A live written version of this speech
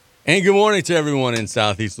And good morning to everyone in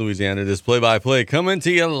Southeast Louisiana. This play-by-play coming to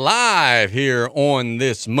you live here on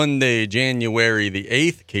this Monday, January the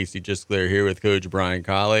 8th. Casey Gisclair here with Coach Brian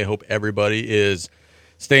Callais. Hope everybody is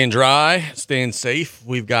staying dry, staying safe.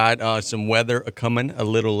 We've got some weather coming a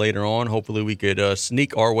little later on. Hopefully we could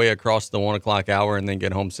sneak our way across the 1 o'clock hour and then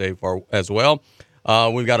get home safe as well.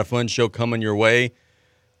 We've got a fun show coming your way.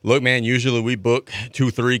 Look, man, usually we book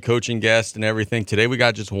 2-3 coaching guests and everything. Today we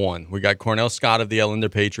got just one. We got Cornell Scott of the Ellender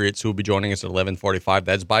Patriots who will be joining us at 11:45.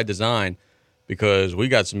 That's by design because we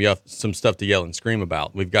got some stuff to yell and scream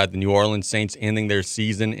about. We've got the New Orleans Saints ending their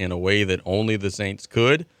season in a way that only the Saints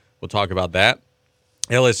could. We'll talk about that.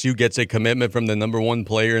 LSU gets a commitment from the number one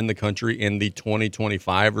player in the country in the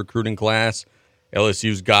 2025 recruiting class.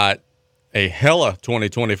 LSU's got a hella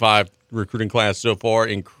 2025 recruiting class so far.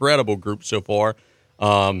 Incredible group so far.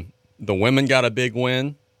 The women got a big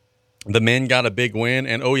win. The men got a big win.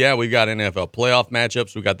 And, oh, yeah, we've got NFL playoff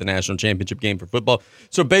matchups. We got the national championship game for football.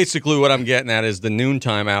 So, basically, what I'm getting at is the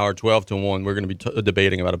noontime hour, 12 to 1, we're going to be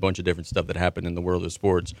debating about a bunch of different stuff that happened in the world of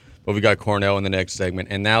sports. But we got Cornell in the next segment.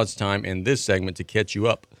 And now it's time in this segment to catch you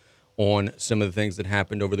up on some of the things that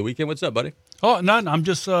happened over the weekend. What's up, buddy? Oh, nothing. I'm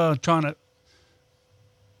just trying to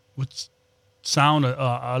 – what sound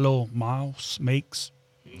a little mouse makes?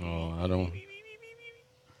 Oh,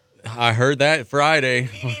 I heard that Friday.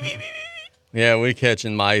 Yeah, we're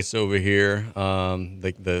catching mice over here.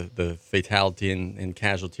 The fatality and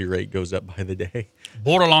casualty rate goes up by the day.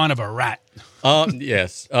 Borderline of a rat.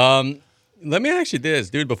 Yes. Let me ask you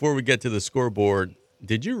this, dude, before we get to the scoreboard.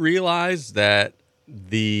 Did you realize that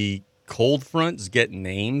the cold fronts get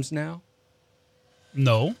names now?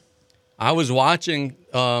 No. I was watching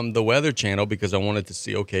the Weather Channel because I wanted to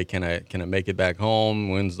see, okay, can I make it back home?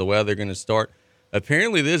 When's the weather going to start?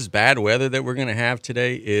 Apparently, this bad weather that we're going to have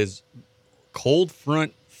today is cold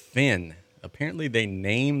front fin. Apparently, they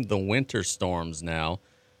named the winter storms now.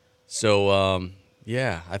 So,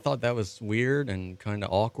 yeah, I thought that was weird and kind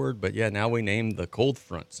of awkward. But, yeah, now we named the cold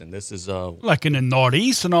fronts. And this is like in the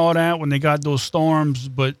Northeast and all that when they got those storms.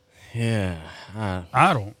 But, yeah,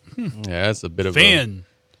 I don't. Yeah, that's a bit of Finn.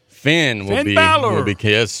 Finn Balor.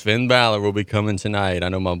 Finn Balor will be coming tonight. I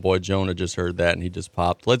know my boy Jonah just heard that, and he just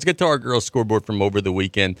popped. Let's get to our girls' scoreboard from over the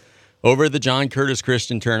weekend. Over the John Curtis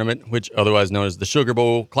Christian Tournament, which otherwise known as the Sugar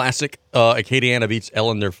Bowl Classic, Acadiana beats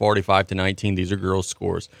Ellender 45-19. These are girls'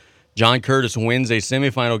 scores. John Curtis wins a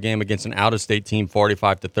semifinal game against an out-of-state team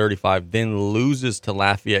 45-35, then loses to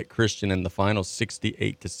Lafayette Christian in the final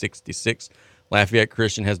 68-66. Lafayette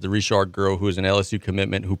Christian has the Richard girl, who is an LSU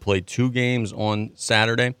commitment, who played 2 games on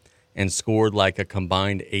Saturday and scored like a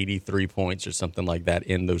combined 83 points or something like that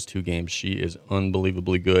in those 2 games. She is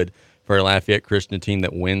unbelievably good for a Lafayette Christian team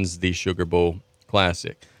that wins the Sugar Bowl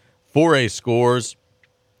Classic. 4A scores.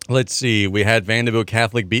 Let's see. We had Vanderbilt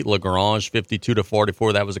Catholic beat LaGrange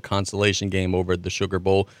 52-44. That was a consolation game over at the Sugar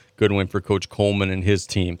Bowl. Good win for Coach Coleman and his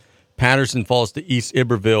team. Patterson falls to East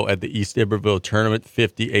Iberville at the East Iberville tournament,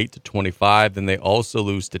 58-25. Then they also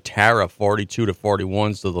lose to Tara,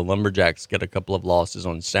 42-41. So the Lumberjacks get a couple of losses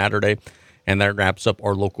on Saturday, and that wraps up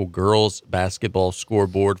our local girls basketball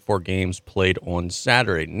scoreboard for games played on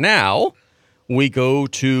Saturday. Now we go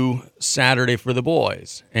to Saturday for the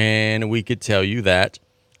boys, and we could tell you that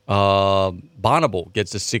Bonneville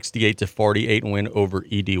gets a 68-48 win over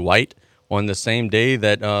E.D. White. On the same day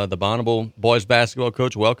that the Bonneville boys basketball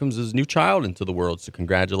coach welcomes his new child into the world. So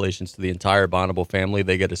congratulations to the entire Bonneville family.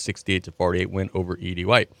 They get a 68-48 win over E.D.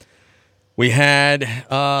 White. We had,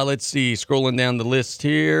 let's see, scrolling down the list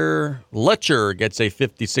here, Letcher gets a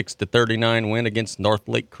 56-39 win against North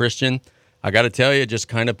Lake Christian. I got to tell you, just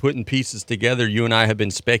kind of putting pieces together, you and I have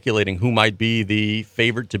been speculating who might be the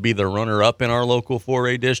favorite to be the runner-up in our local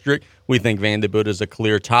 4A district. We think Vanderbilt is a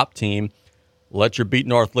clear top team. Letcher beat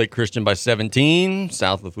North Lake Christian by 17.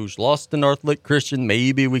 South Lafourche lost to North Lake Christian.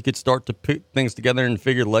 Maybe we could start to put things together and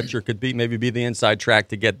figure Letcher could maybe be the inside track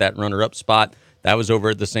to get that runner-up spot. That was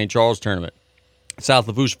over at the St. Charles tournament. South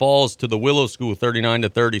Lafourche falls to the Willow School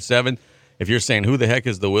 39-37. If you're saying who the heck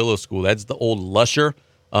is the Willow School, that's the old Lusher.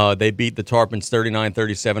 They beat the Tarpons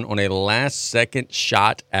 39-37 on a last-second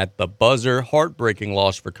shot at the buzzer. Heartbreaking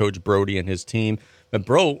loss for Coach Brody and his team. But,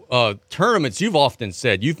 bro, tournaments, you've often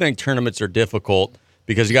said you think tournaments are difficult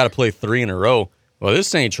because you got to play 3 in a row. Well, this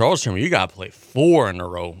St. Charles tournament, you got to play 4 in a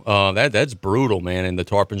row. That's brutal, man. And the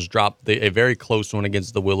Tarpons dropped a very close one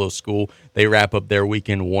against the Willow School. They wrap up their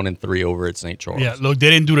weekend 1-3 over at St. Charles. Yeah, look, they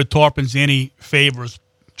didn't do the Tarpons any favors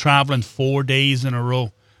traveling 4 days in a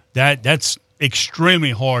row. That's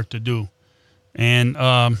extremely hard to do. And,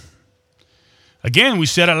 again, we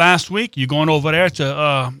said it last week. You're going over there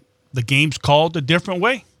to the game's called a different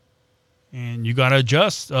way. and you got to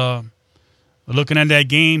adjust. Looking at that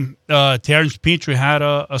game, Terrence Petrie had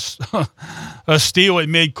a steal at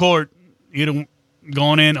midcourt. He'd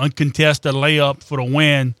gone in uncontested layup for the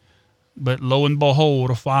win, but lo and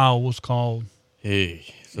behold, a foul was called. Hey.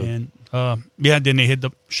 And then they hit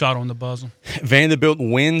the shot on the buzzer. Vanderbilt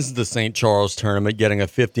wins the St. Charles tournament, getting a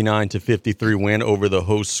 59-53 win over the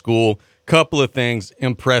host school. Couple of things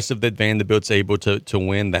impressive that Vanderbilt's able to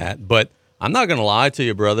win that. But I'm not going to lie to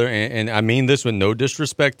you, brother, and I mean this with no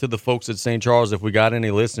disrespect to the folks at St. Charles. If we got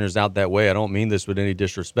any listeners out that way, I don't mean this with any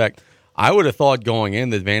disrespect. I would have thought going in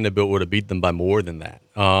that Vanderbilt would have beat them by more than that.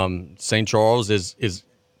 St. Charles is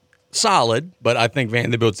solid, but I think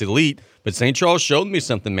Vanderbilt's elite. But St. Charles showed me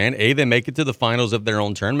something, man. A, they make it to the finals of their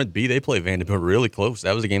own tournament. B, they play Vanderbilt really close.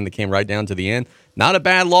 That was a game that came right down to the end. Not a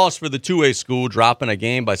bad loss for the 2A school, dropping a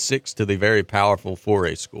game by 6 to the very powerful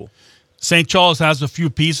 4A school. St. Charles has a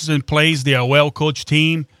few pieces in place. They're a well-coached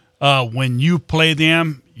team. When you play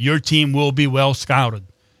them, your team will be well-scouted.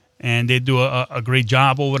 And they do a great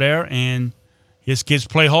job over there, and his kids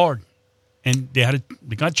play hard. And they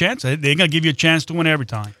got a chance. They're going to give you a chance to win every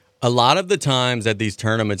time. A lot of the times at these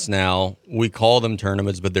tournaments now, we call them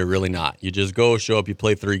tournaments, but they're really not. You just go, show up, you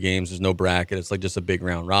play 3 games, there's no bracket. It's like just a big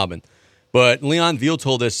round robin. But Leon Veal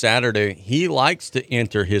told us Saturday he likes to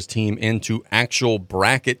enter his team into actual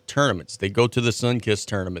bracket tournaments. They go to the Sunkist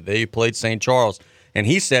tournament. They played St. Charles. And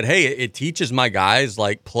he said, hey, it teaches my guys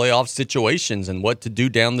like playoff situations and what to do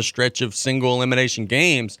down the stretch of single elimination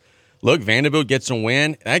games. Look, Vanderbilt gets a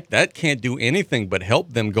win. That can't do anything but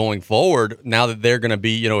help them going forward now that they're going to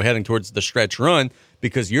be, heading towards the stretch run,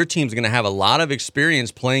 because your team's going to have a lot of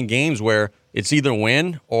experience playing games where it's either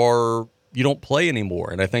win or you don't play anymore.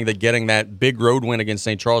 And I think that getting that big road win against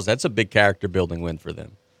St. Charles, that's a big character-building win for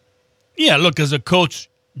them. Yeah, look, as a coach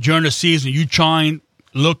during the season, you try and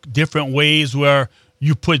look different ways where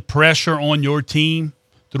you put pressure on your team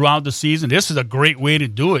throughout the season. This is a great way to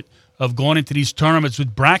do it, of going into these tournaments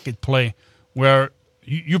with bracket play, where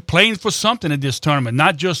you're playing for something in this tournament,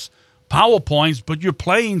 not just power points, but you're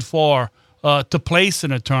playing for to place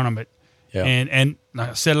in a tournament. Yeah. And like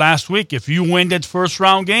I said last week, if you win that first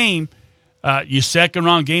round game, your second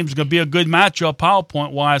round game is going to be a good matchup power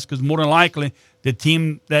point wise, because more than likely the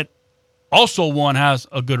team that also won has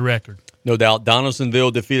a good record. No doubt.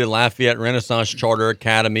 Donaldsonville defeated Lafayette Renaissance Charter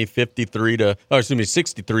Academy 63 to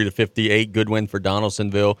 58. Good win for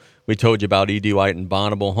Donaldsonville. We told you about E.D. White and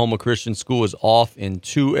Bonneville. Houma Christian School is off in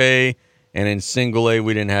 2A, and in single A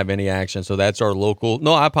we didn't have any action. So that's our local.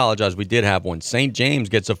 No, I apologize. We did have one. St. James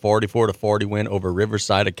gets a 44-40 win over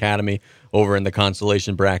Riverside Academy over in the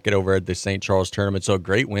consolation bracket over at the St. Charles tournament. So a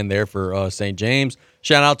great win there for St. James.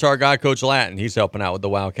 Shout out to our guy, Coach Lattin. He's helping out with the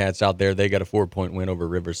Wildcats out there. They got a 4-point win over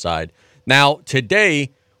Riverside. Now,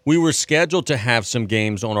 today, we were scheduled to have some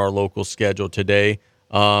games on our local schedule today,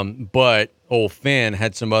 but old Finn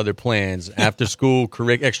had some other plans. After-school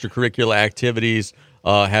extracurricular activities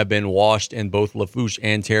have been washed in both Lafourche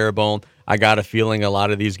and Terrebonne. I got a feeling a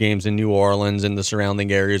lot of these games in New Orleans and the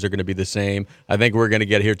surrounding areas are going to be the same. I think we're going to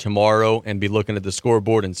get here tomorrow and be looking at the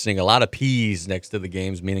scoreboard and seeing a lot of P's next to the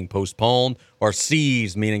games, meaning postponed, or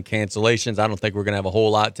C's, meaning cancellations. I don't think we're going to have a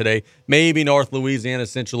whole lot today. Maybe North Louisiana,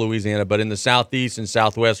 Central Louisiana, but in the Southeast and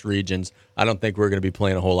Southwest regions, I don't think we're going to be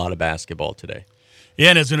playing a whole lot of basketball today.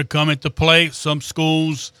 Yeah, and it's going to come into play. Some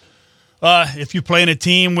schools, if you play in a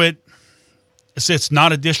team with, it's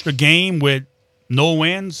not a district game with no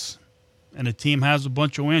wins, and the team has a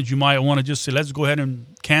bunch of wins, you might want to just say, let's go ahead and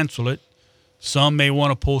cancel it. Some may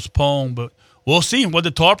want to postpone, but we'll see what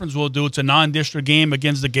the Tarpons will do. It's a non-district game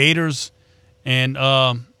against the Gators, and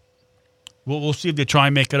we'll see if they try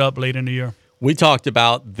and make it up later in the year. We talked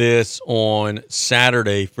about this on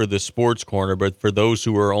Saturday for the Sports Corner, but for those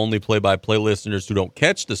who are only play-by-play listeners who don't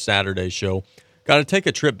catch the Saturday show, got to take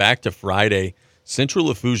a trip back to Friday. Central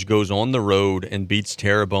Lafourche goes on the road and beats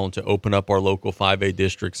Terrebonne to open up our local 5A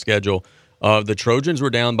district schedule. The Trojans were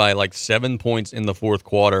down by like 7 points in the fourth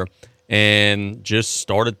quarter and just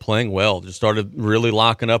started playing well. Just started really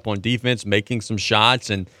locking up on defense, making some shots.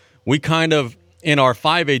 And we kind of, in our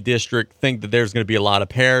 5A district, think that there's going to be a lot of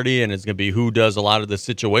parity and it's going to be who does a lot of the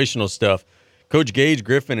situational stuff. Coach Gage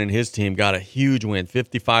Griffin and his team got a huge win,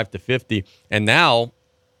 55-50. And now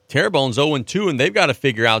Terrebonne's 0-2, and they've got to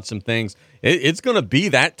figure out some things. It's going to be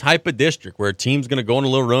that type of district where a team's going to go on a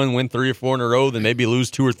little run, win 3 or 4 in a row, then maybe lose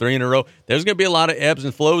 2 or 3 in a row. There's going to be a lot of ebbs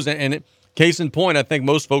and flows. Case in point, I think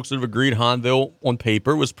most folks have agreed Hahnville on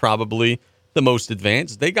paper was probably the most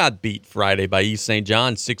advanced. They got beat Friday by East St.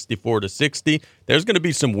 John 64-60. There's going to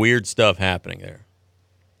be some weird stuff happening there.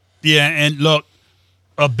 Yeah, and look,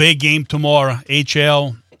 a big game tomorrow,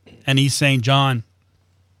 HL and East St. John.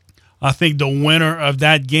 I think the winner of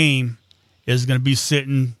that game is going to be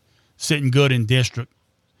sitting good in district,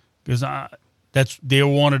 because they're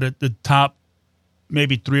one of the top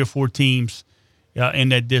maybe 3 or 4 teams in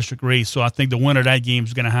that district race. So I think the winner of that game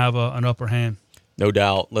is going to have an upper hand. No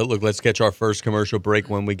doubt. Look, let's catch our first commercial break.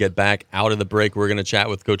 When we get back out of the break, we're going to chat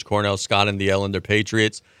with Coach Cornell Scott and the Ellender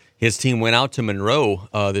Patriots. His team went out to Monroe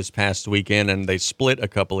this past weekend, and they split a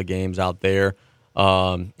couple of games out there.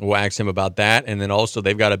 We'll ask him about that. And then also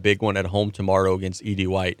they've got a big one at home tomorrow against E.D.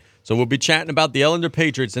 White. So we'll be chatting about the Ellender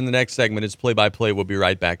Patriots in the next segment. It's play-by-play. We'll be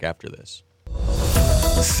right back after this.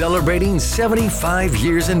 Celebrating 75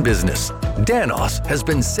 years in business, Danos has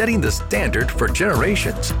been setting the standard for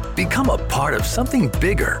generations. Become a part of something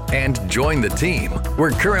bigger and join the team.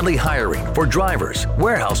 We're currently hiring for drivers,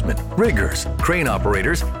 warehousemen, riggers, crane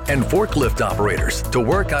operators, and forklift operators to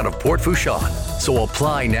work out of Port Fourchon. So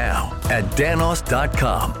apply now at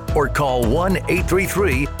danos.com or call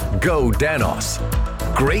 1-833-GO-DANOS.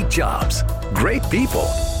 Great jobs, great people.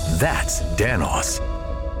 That's Danos.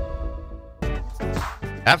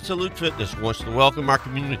 Absolute Fitness wants to welcome our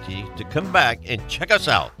community to come back and check us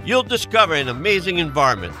out. You'll discover an amazing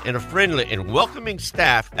environment and a friendly and welcoming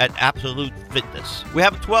staff at Absolute Fitness. We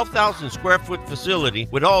have a 12,000 square foot facility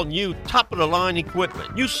with all new top-of-the-line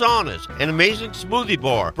equipment, new saunas, an amazing smoothie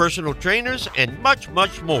bar, personal trainers, and much,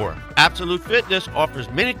 much more. Absolute Fitness offers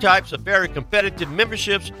many types of very competitive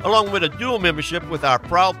memberships, along with a dual membership with our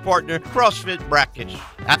proud partner, CrossFit Brackish.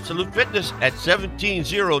 Absolute Fitness at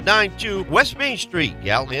 17092 West Main Street,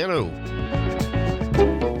 Galliano.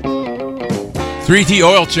 3T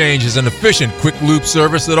Oil Change is an efficient, quick loop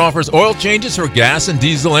service that offers oil changes for gas and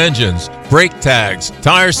diesel engines, brake tags,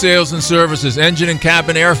 tire sales and services, engine and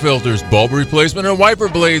cabin air filters, bulb replacement, and wiper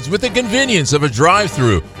blades with the convenience of a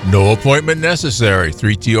drive-through. No appointment necessary.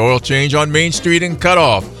 3T Oil Change on Main Street in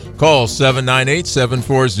Cutoff. Call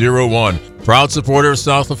 798-7401. Proud supporter of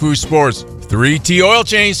South Lafourche sports. 3T Oil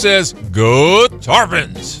Change says, go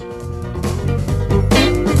Tarpons!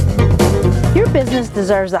 Your business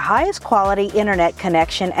deserves the highest quality internet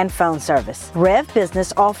connection and phone service. Rev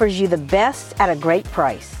Business offers you the best at a great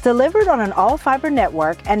price. Delivered on an all-fiber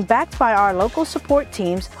network and backed by our local support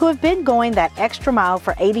teams who have been going that extra mile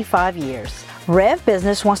for 85 years. Rev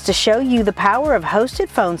Business wants to show you the power of hosted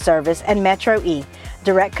phone service and Metro E,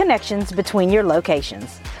 direct connections between your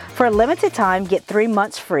locations. For a limited time, get 3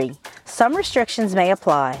 months free. Some restrictions may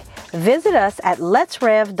apply. Visit us at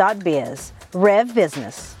letsrev.biz. Rev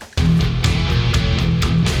Business.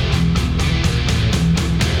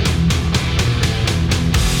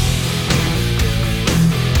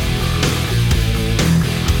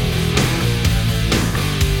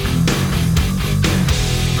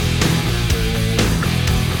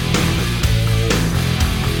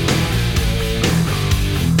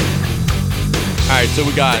 All right, so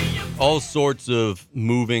we got all sorts of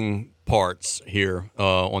moving parts here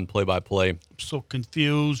on play-by-play. So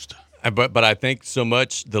confused. But I think so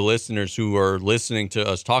much the listeners who are listening to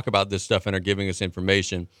us talk about this stuff and are giving us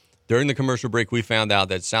information. During the commercial break, we found out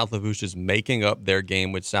that South Lafourche is making up their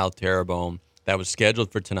game with South Terrebonne that was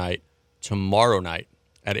scheduled for tomorrow night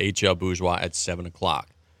at HL Bourgeois at 7 o'clock.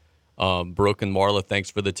 Brooke and Marla,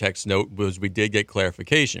 thanks for the text note, because we did get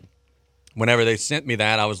clarification. Whenever they sent me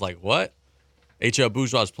that, I was like, what? HL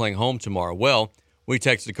Bourgeois is playing home tomorrow. Well, we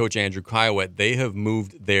texted Coach Andrew Kiowa. They have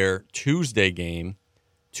moved their Tuesday game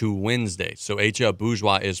to Wednesday. So HL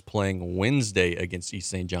Bourgeois is playing Wednesday against East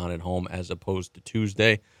St. John at home as opposed to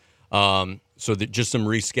Tuesday. Just some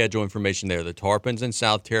reschedule information there. The Tarpons and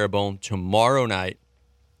South Terrebonne tomorrow night,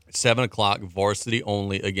 7 o'clock, varsity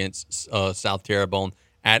only against South Terrebonne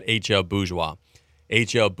at HL Bourgeois.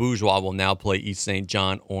 HL Bourgeois will now play East St.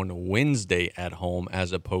 John on Wednesday at home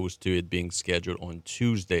as opposed to it being scheduled on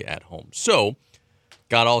Tuesday at home. So,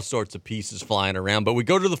 got all sorts of pieces flying around. But we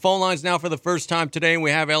go to the phone lines now for the first time today, and we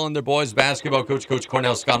have Ellender boys basketball coach, Coach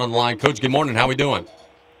Cornell Scott on the line. Coach, good morning. How we doing?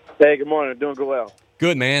 Hey, good morning. Doing good well.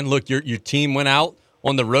 Good, man. Look, your team went out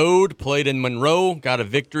on the road, played in Monroe, got a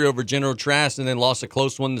victory over General Trask, and then lost a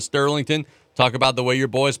close one to Sterlington. Talk about the way your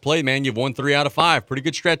boys played, man. You've won 3 out of 5. Pretty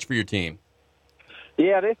good stretch for your team.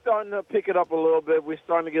 Yeah, they're starting to pick it up a little bit. We're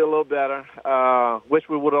starting to get a little better. Wish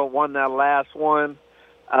we would have won that last one.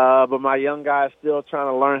 But my young guys still trying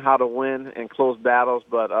to learn how to win and close battles,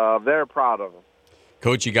 but very proud of them.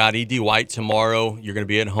 Coach, you got E.D. White tomorrow. You're going to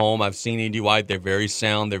be at home. I've seen E.D. White. They're very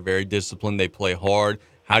sound. They're very disciplined. They play hard.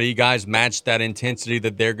 How do you guys match that intensity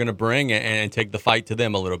that they're going to bring and take the fight to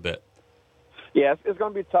them a little bit? Yeah, it's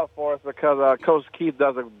going to be tough for us because Coach Keith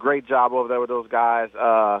does a great job over there with those guys.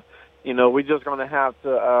 We're just going to have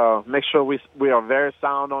to make sure we are very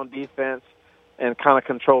sound on defense and kind of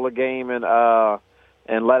control the game and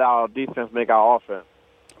and let our defense make our offense.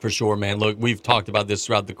 For sure, man. Look, we've talked about this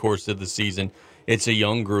throughout the course of the season. It's a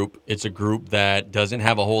young group. It's a group that doesn't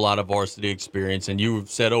have a whole lot of varsity experience. And you've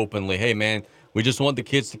said openly, hey, man, we just want the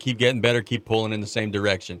kids to keep getting better, keep pulling in the same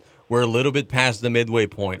direction. We're a little bit past the midway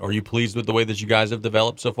point. Are you pleased with the way that you guys have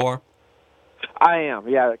developed so far? I am,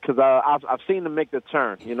 yeah, because I've seen them make the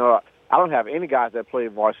turn. You know, I don't have any guys that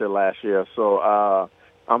played varsity last year, so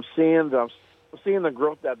I'm seeing the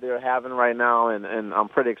growth that they're having right now, and I'm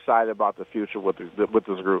pretty excited about the future with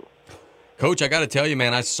this group. Coach, I got to tell you,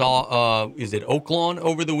 man, I saw, is it Oaklawn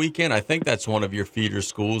over the weekend? I think that's one of your feeder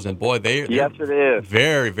schools, and boy, they're yes, it is.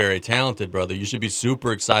 Very, very talented, brother. You should be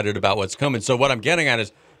super excited about what's coming. So what I'm getting at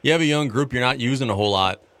is you have a young group, you're not using a whole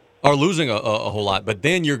lot, or losing a whole lot, but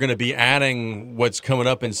then you're going to be adding what's coming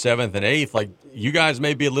up in 7th and 8th. Like, you guys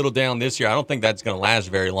may be a little down this year. I don't think that's going to last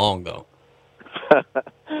very long, though.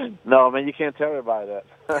 No, man, you can't tell everybody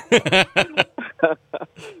that.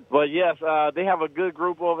 But, yes, they have a good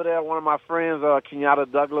group over there. One of my friends,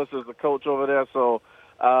 Kenyatta Douglas, is the coach over there. So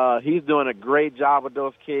he's doing a great job with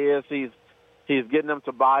those kids. He's getting them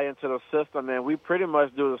to buy into the system, and we pretty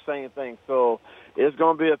much do the same thing. So it's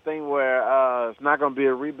going to be a thing where it's not going to be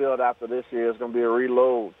a rebuild after this year. It's going to be a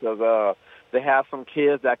reload because they have some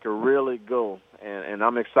kids that could really go, and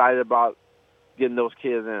I'm excited about getting those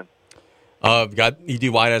kids in. Got E.D.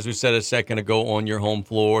 White, as we said a second ago, on your home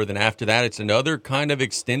floor. Then after that, it's another kind of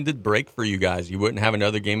extended break for you guys. You wouldn't have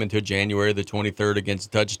another game until January the 23rd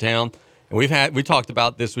against Touchdown. And we talked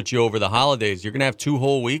about this with you over the holidays. You're going to have 2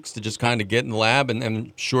 whole weeks to just kind of get in the lab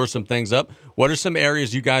and shore some things up. What are some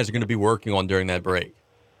areas you guys are going to be working on during that break?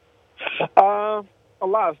 A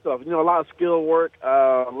lot of stuff. You know, a lot of skill work,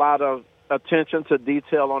 a lot of attention to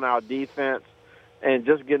detail on our defense, and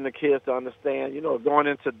just getting the kids to understand, you know, going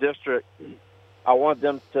into district, I want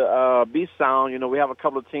them to be sound. You know, we have a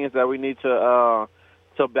couple of teams that we need to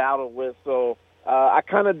battle with. So I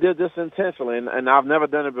kind of did this intentionally, and I've never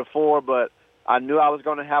done it before, but I knew I was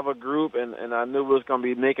going to have a group, and I knew we was going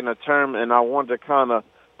to be making a term, and I wanted to kind of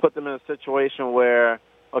put them in a situation where,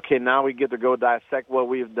 okay, now we get to go dissect what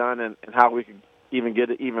we've done and how we can even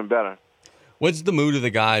get it even better. What's the mood of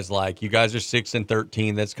the guys like? You guys are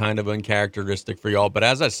 6-13. That's kind of uncharacteristic for y'all. But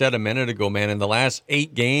as I said a minute ago, man, in the last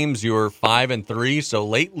 8 games, you were 5-3. So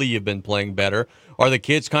lately you've been playing better. Are the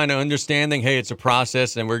kids kind of understanding, hey, it's a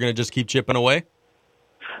process and we're going to just keep chipping away?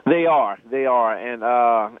 They are, and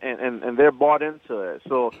they're bought into it.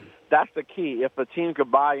 So that's the key. If a team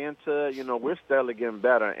could buy into it, you know, we're steadily getting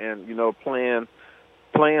better and, you know, playing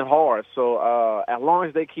hard. So as long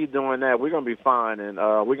as they keep doing that, we're going to be fine. And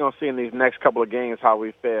we're going to see in these next couple of games how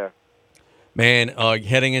we fare. Man,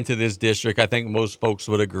 heading into this district, I think most folks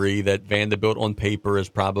would agree that Vanderbilt on paper is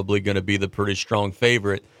probably going to be the pretty strong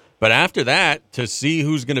favorite. But after that, to see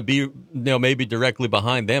who's going to be, you know, maybe directly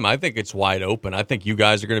behind them, I think it's wide open. I think you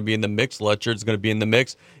guys are going to be in the mix. Lutcher's going to be in the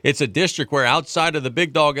mix. It's a district where outside of the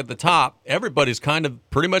big dog at the top, everybody's kind of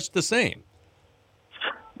pretty much the same.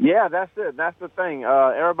 Yeah, that's it. That's the thing.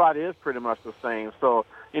 Everybody is pretty much the same. So,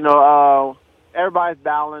 you know, everybody's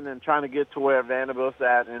battling and trying to get to where Vanderbilt's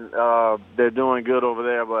at, and they're doing good over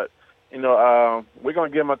there. But, you know, we're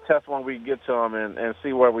going to give them a test when we get to them and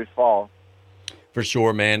see where we fall. For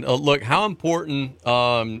sure, man. Look, how important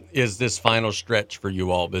is this final stretch for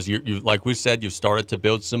you all? Because, you, like we said, you've started to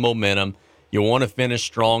build some momentum. You want to finish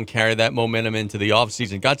strong, carry that momentum into the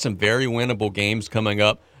offseason. Got some very winnable games coming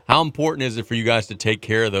up. How important is it for you guys to take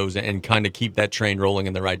care of those and kind of keep that train rolling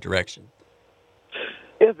in the right direction?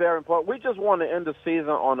 It's very important. We just want to end the season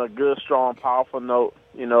on a good, strong, powerful note.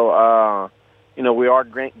 You know, we are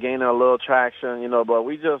gaining a little traction. You know, but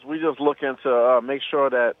we just looking to make sure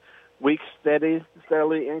that we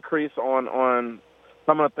steadily increase on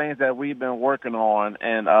some of the things that we've been working on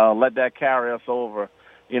and let that carry us over.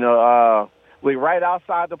 You know, we're right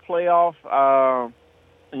outside the playoff.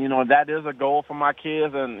 You know, that is a goal for my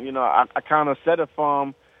kids, and, you know, I kind of set it for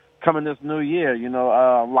them coming this new year, you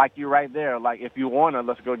know, like you right there. Like, if you want it,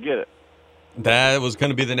 let's go get it. That was going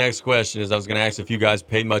to be the next question, is I was going to ask if you guys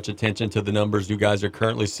paid much attention to the numbers. You guys are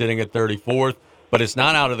currently sitting at 34th, but it's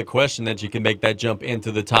not out of the question that you can make that jump into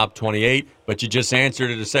the top 28, but you just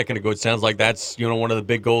answered it a second ago. It sounds like that's, you know, one of the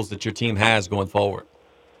big goals that your team has going forward.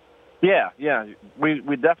 Yeah. We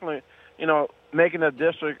definitely, you know, making a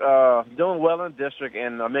district, doing well in district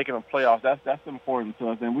and making a playoffs, that's important to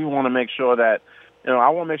us. And we want to make sure that, you know, I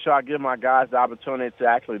want to make sure I give my guys the opportunity to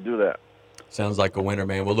actually do that. Sounds like a winner,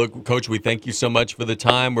 man. Well, look, Coach, we thank you so much for the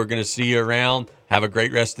time. We're going to see you around. Have a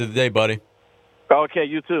great rest of the day, buddy. Okay,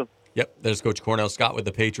 you too. Yep, there's Coach Cornell Scott with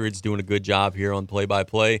the Patriots doing a good job here on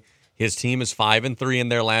play-by-play. His team is 5-3 in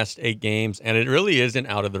their last 8 games, and it really isn't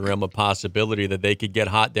out of the realm of possibility that they could get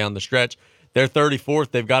hot down the stretch. They're 34th.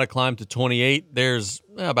 They've got to climb to 28. There's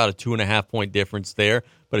about a 2.5-point difference there.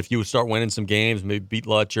 But if you start winning some games, maybe beat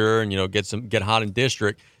Lutcher and get hot in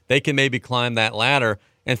district, they can maybe climb that ladder.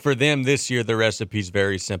 And for them this year, the recipe's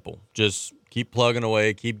very simple. Just keep plugging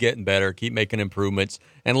away, keep getting better, keep making improvements.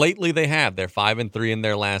 And lately they have. They're 5-3 in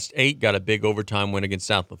their last 8. Got a big overtime win against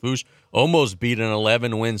South Lafourche. Almost beat an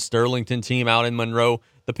 11-win Sterlington team out in Monroe.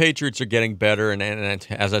 The Patriots are getting better, and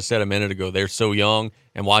as I said a minute ago, they're so young.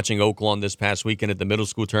 And watching Oaklawn this past weekend at the middle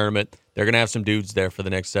school tournament, they're going to have some dudes there for the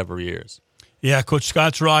next several years. Yeah, Coach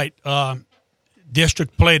Scott's right.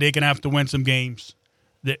 District play, they're going to have to win some games.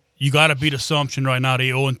 You got to beat Assumption right now.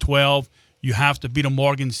 They're 0-12. You have to beat a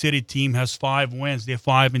Morgan City team, has 5 wins. They're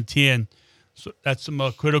 5-10. So that's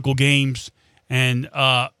some critical games. And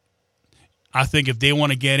I think if they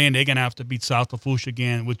want to get in, they're going to have to beat South Lafourche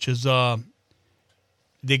again, which is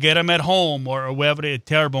they get them at home or wherever they're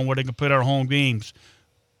terrible where they can play their home games.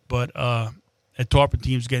 But that Tarpon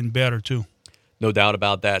team's getting better too. No doubt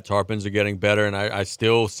about that. Tarpons are getting better, and I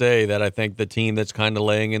still say that I think the team that's kind of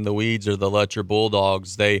laying in the weeds are the Lutcher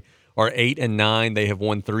Bulldogs. They are 8-9. They have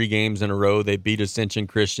won 3 games in a row. They beat Ascension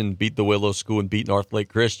Christian, beat the Willow School, and beat North Lake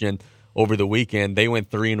Christian over the weekend. They went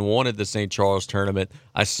 3-1 at the St. Charles tournament.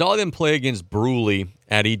 I saw them play against Bruley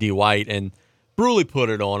at E.D. White, and Bruley put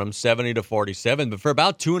it on them, 70-47. But for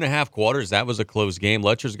about 2.5 quarters, that was a close game.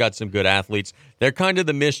 Lutcher's got some good athletes. They're kind of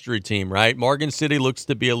the mystery team, right? Morgan City looks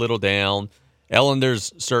to be a little down.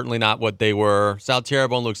 Ellender's certainly not what they were. South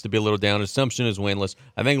Terrebonne looks to be a little down. Assumption is winless.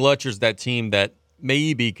 I think Lutcher's that team that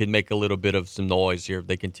maybe could make a little bit of some noise here if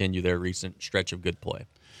they continue their recent stretch of good play.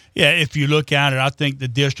 Yeah, if you look at it, I think the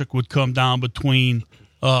district would come down between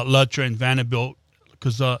Lutcher and Vanderbilt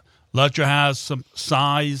because Lutcher has some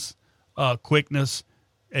size, quickness.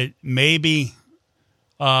 It maybe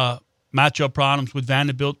matchup problems with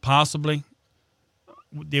Vanderbilt, possibly.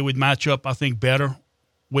 They would match up, I think, better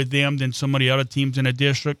with them than some of the other teams in the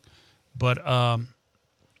district. But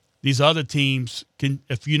these other teams,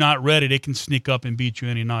 if you're not ready, they can sneak up and beat you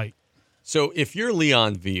any night. So if you're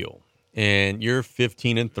Leon Veal and you're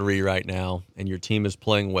 15-3 right now and your team is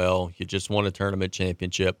playing well, you just won a tournament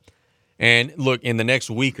championship, and look, in the next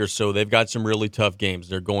week or so, they've got some really tough games.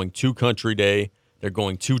 They're going to Country Day. They're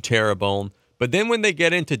going to Terrebonne. But then when they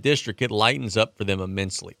get into district, it lightens up for them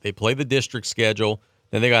immensely. They play the district schedule.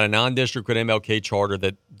 Then they got a non-district with MLK Charter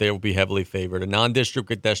that they will be heavily favored. A non-district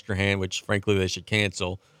with Destrehan, which, frankly, they should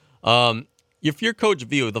cancel. If you're Coach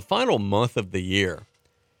Veal, the final month of the year,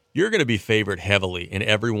 you're going to be favored heavily in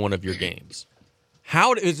every one of your games.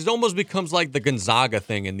 It almost becomes like the Gonzaga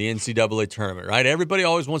thing in the NCAA tournament, right? Everybody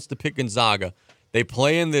always wants to pick Gonzaga. They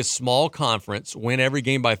play in this small conference, win every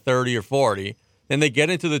game by 30 or 40. Then they get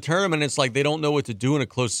into the tournament, it's like they don't know what to do in a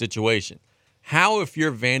close situation. How, if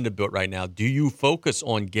you're Vanderbilt right now, do you focus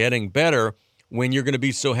on getting better when you're going to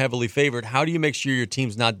be so heavily favored? How do you make sure your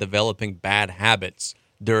team's not developing bad habits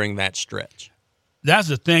during that stretch? That's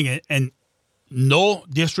the thing, and no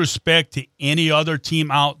disrespect to any other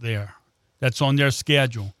team out there that's on their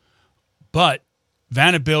schedule, but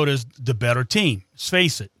Vanderbilt is the better team. Let's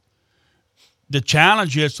face it. The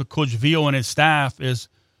challenge is for Coach Veal and his staff is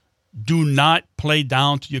do not play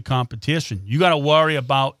down to your competition. You got to worry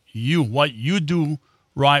about what you do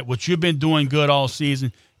right, what you've been doing good all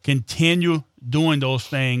season. Continue doing those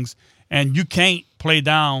things, and you can't play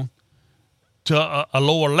down to a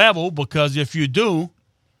lower level because if you do,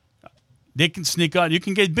 they can sneak out. You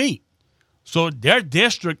can get beat. So their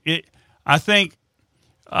district, I think,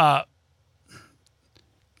 I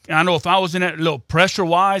know if I was in that little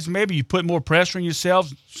pressure-wise, maybe you put more pressure on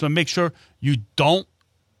yourselves, so make sure you don't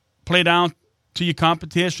play down to your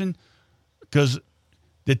competition because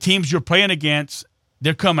the teams you're playing against,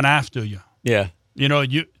 they're coming after you. Yeah.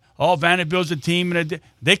 Vanderbilt's a team, and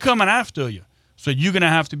they're coming after you. So you're going to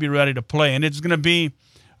have to be ready to play. And it's going to be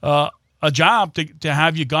a job to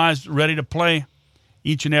have you guys ready to play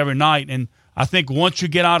each and every night. And I think once you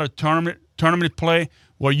get out of tournament play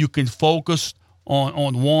where you can focus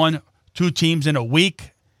on 1-2 teams in a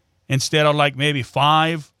week instead of like maybe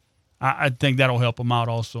 5, I think that'll help them out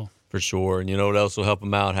also. For sure. And you know what else will help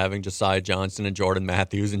them out? Having Josiah Johnson and Jordan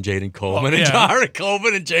Matthews and Jaden Coleman and Jared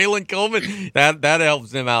Coleman and Jalen Coleman. That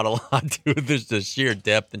helps them out a lot, too. There's the sheer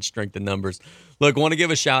depth and strength in numbers. Look, I want to give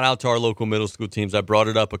a shout-out to our local middle school teams. I brought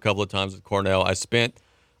it up a couple of times with Cornell. I spent,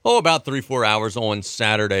 about 3-4 hours on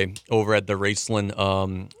Saturday over at the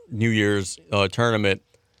Raceland New Year's tournament.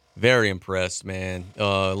 Very impressed, man.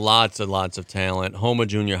 Lots and lots of talent. Houma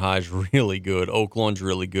Junior High is really good. Oaklawn's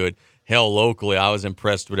really good. Hell, locally, I was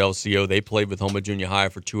impressed with LCO. They played with Houma Junior High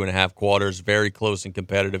for 2.5 quarters. Very close and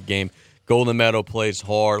competitive game. Golden Meadow plays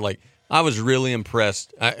hard. Like, I was really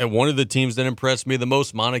impressed. And one of the teams that impressed me the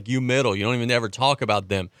most, Montague Middle. You don't even ever talk about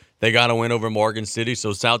them. They got a win over Morgan City,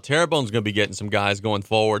 so South Terrebonne's going to be getting some guys going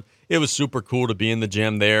forward. It was super cool to be in the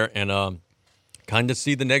gym there and kind of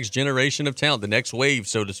see the next generation of talent, the next wave,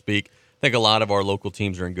 so to speak. I think a lot of our local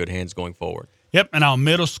teams are in good hands going forward. Yep, and our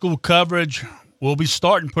middle school coverage will be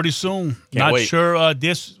starting pretty soon. Not wait. sure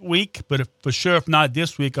this week, but for sure, if not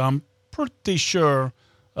this week, I'm pretty sure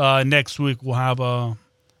next week we'll have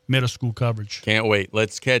middle school coverage. Can't wait.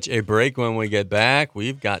 Let's catch a break. When we get back,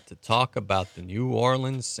 we've got to talk about the New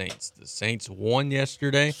Orleans Saints. The Saints won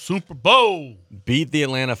yesterday. Super Bowl. Beat the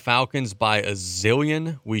Atlanta Falcons by a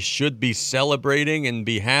zillion. We should be celebrating and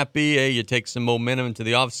be happy. Hey, you take some momentum into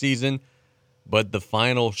the offseason. But the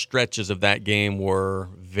final stretches of that game were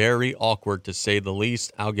very awkward, to say the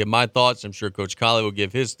least. I'll give my thoughts. I'm sure Coach Callais will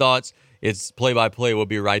give his thoughts. It's play-by-play. We'll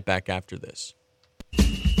be right back after this.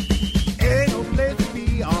 Ain't no place to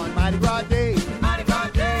be on Mardi Gras Day. Mardi Gras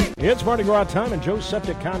Day. It's Mardi Gras time, and Joe's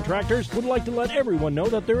Septic Contractors would like to let everyone know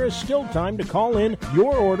that there is still time to call in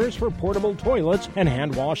your orders for portable toilets and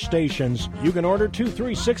hand wash stations. You can order 2,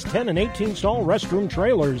 3, 6, 10, and 18 stall restroom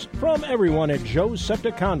trailers. From everyone at Joe's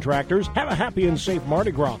Septic Contractors, have a happy and safe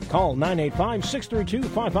Mardi Gras. Call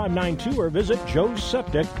 985-632-5592 or visit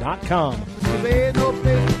joesseptic.com. There ain't no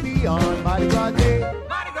place to be on Mardi Gras Day.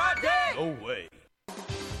 Mardi Gras Day. No way.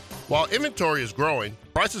 While inventory is growing,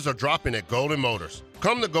 prices are dropping at Golden Motors.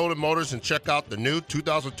 Come to Golden Motors and check out the new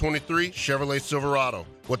 2023 Chevrolet Silverado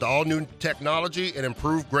with all-new technology and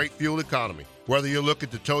improved great fuel economy. Whether you're looking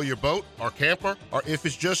to tow your boat or camper, or if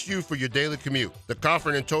it's just you for your daily commute, the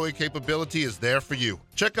comfort and towing capability is there for you.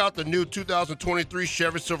 Check out the new 2023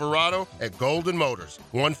 Chevy Silverado at Golden Motors,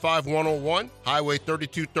 15101 Highway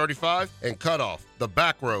 3235 and Cutoff, the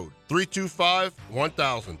back road,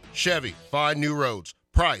 325-1000. Chevy, find new roads.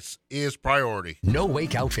 Price is priority. No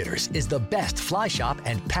Wake Outfitters is the best fly shop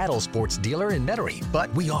and paddle sports dealer in Metairie,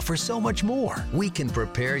 but we offer so much more. We can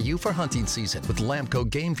prepare you for hunting season with Lamco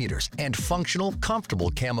game feeders and functional,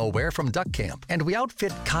 comfortable camo wear from Duck Camp. And we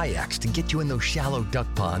outfit kayaks to get you in those shallow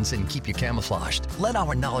duck ponds and keep you camouflaged. Let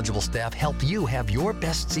our knowledgeable staff help you have your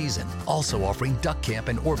best season. Also offering Duck Camp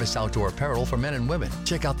and Orvis outdoor apparel for men and women.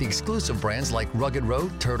 Check out the exclusive brands like Rugged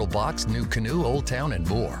Road, Turtle Box, New Canoe, Old Town, and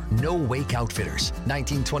more. No Wake Outfitters,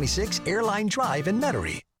 1926 Airline Drive in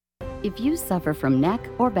Metairie. If you suffer from neck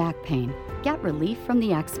or back pain, get relief from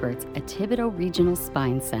the experts at Thibodeau Regional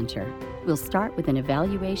Spine Center. We'll start with an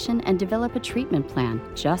evaluation and develop a treatment plan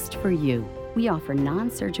just for you. We offer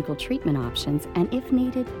non-surgical treatment options and, if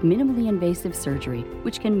needed, minimally invasive surgery,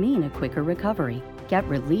 which can mean a quicker recovery. Get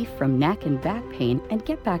relief from neck and back pain and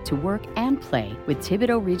get back to work and play with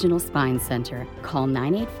Thibodeau Regional Spine Center. Call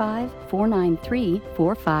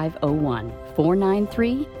 985-493-4501.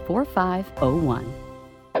 493-4501.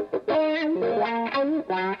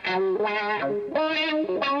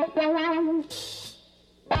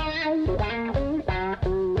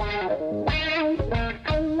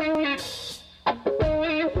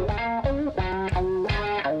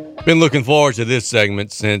 Been looking forward to this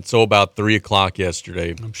segment since about 3 o'clock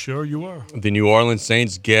yesterday. I'm sure you are. The New Orleans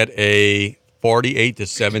Saints get a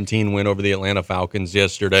 48-17 win over the Atlanta Falcons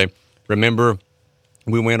yesterday. Remember,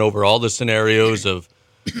 we went over all the scenarios of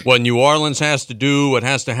what New Orleans has to do, what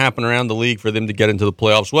has to happen around the league for them to get into the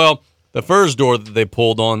playoffs. Well, the first door that they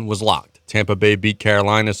pulled on was locked. Tampa Bay beat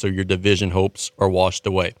Carolina, so your division hopes are washed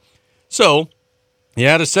away. So you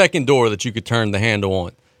had a second door that you could turn the handle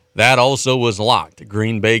on. That also was locked.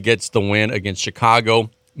 Green Bay gets the win against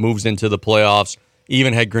Chicago, moves into the playoffs.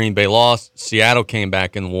 Even had Green Bay lost, Seattle came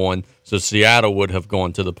back and won, so Seattle would have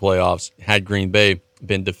gone to the playoffs had Green Bay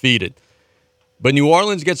been defeated. But New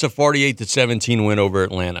Orleans gets a 48-17 win over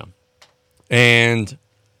Atlanta. And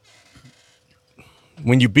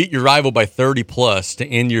when you beat your rival by 30-plus to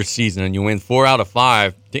end your season, and you win 4 out of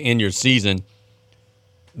 5 to end your season,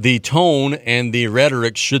 the tone and the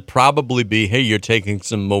rhetoric should probably be, hey, you're taking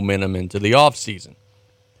some momentum into the offseason.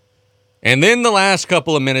 And then the last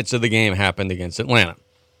couple of minutes of the game happened against Atlanta.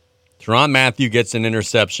 Tyrann Mathieu gets an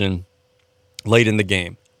interception late in the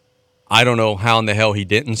game. I don't know how in the hell he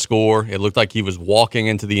didn't score. It looked like he was walking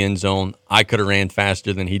into the end zone. I could have ran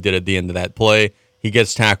faster than he did at the end of that play. He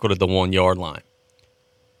gets tackled at the 1-yard line.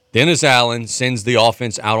 Dennis Allen sends the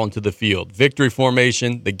offense out onto the field. Victory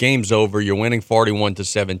formation, the game's over. You're winning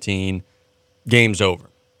 41-17. Game's over.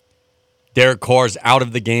 Derek Carr's out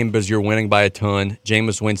of the game because you're winning by a ton.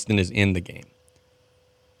 Jameis Winston is in the game.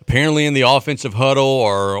 Apparently in the offensive huddle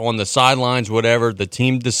or on the sidelines, whatever, the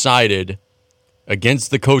team decided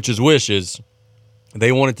against the coach's wishes,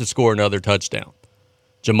 they wanted to score another touchdown.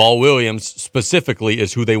 Jamal Williams specifically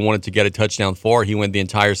is who they wanted to get a touchdown for. He went the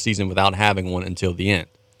entire season without having one until the end.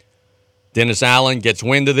 Dennis Allen gets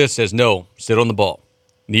wind of this, says, no, sit on the ball.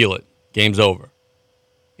 Kneel it. Game's over.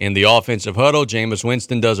 In the offensive huddle, Jameis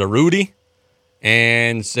Winston does a Rudy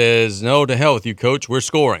and says, no, to hell with you, coach. We're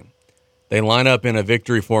scoring. They line up in a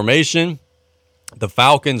victory formation. The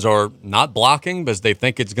Falcons are not blocking because they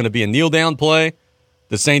think it's going to be a kneel-down play.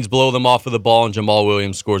 The Saints blow them off of the ball, and Jamal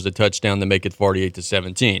Williams scores a touchdown to make it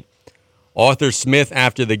 48-17. Arthur Smith,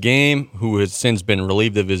 after the game, who has since been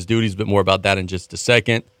relieved of his duties, but more about that in just a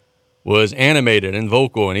second, was animated and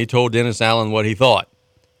vocal, and he told Dennis Allen what he thought.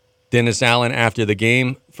 Dennis Allen, after the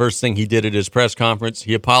game, first thing he did at his press conference,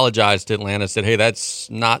 he apologized to Atlanta, said, hey, that's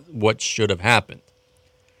not what should have happened.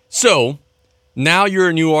 So, now you're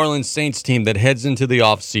a New Orleans Saints team that heads into the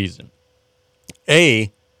offseason.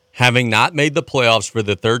 A, having not made the playoffs for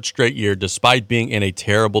the third straight year despite being in a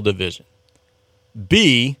terrible division.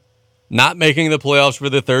 B, not making the playoffs for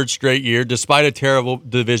the third straight year despite a terrible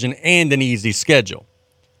division and an easy schedule.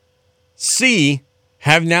 C,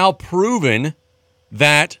 have now proven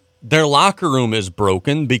that their locker room is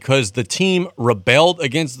broken because the team rebelled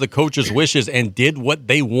against the coach's wishes and did what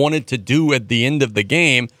they wanted to do at the end of the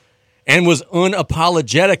game and was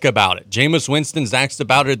unapologetic about it. Jameis Winston's asked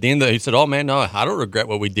about it at the end. He said, oh, man, no, I don't regret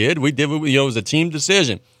what we did. We did what it was a team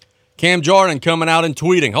decision. Cam Jordan coming out and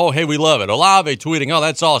tweeting, oh, hey, we love it. Olave tweeting, oh,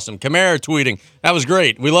 that's awesome. Kamara tweeting, that was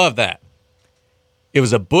great. We love that. It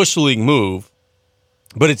was a Bush League move,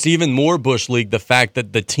 but it's even more Bush League the fact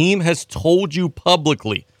that the team has told you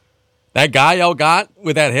publicly, that guy y'all got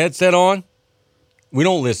with that headset on, we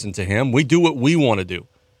don't listen to him. We do what we want to do.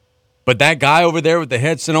 But that guy over there with the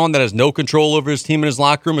headset on that has no control over his team in his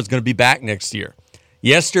locker room is going to be back next year.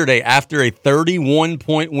 Yesterday, after a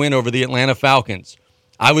 31-point win over the Atlanta Falcons,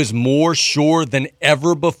 I was more sure than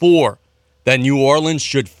ever before that New Orleans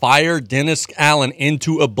should fire Dennis Allen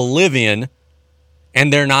into oblivion,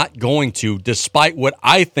 and they're not going to, despite what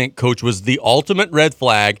I think, Coach, was the ultimate red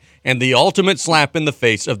flag and the ultimate slap in the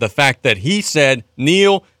face of the fact that he said,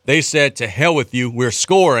 Neil, they said, to hell with you, we're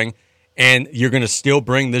scoring, and you're going to still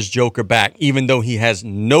bring this joker back, even though he has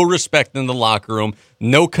no respect in the locker room,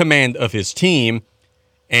 no command of his team,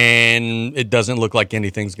 and it doesn't look like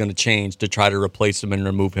anything's going to change to try to replace him and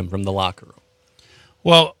remove him from the locker room.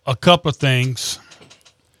 Well, a couple of things.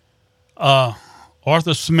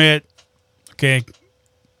 Arthur Smith,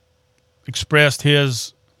 expressed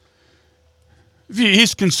his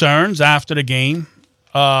concerns after the game.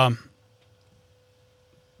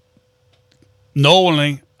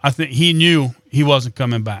 Knowingly, I think he knew he wasn't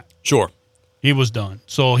coming back. Sure. He was done.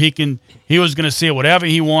 So he was going to say whatever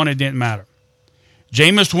he wanted, didn't matter.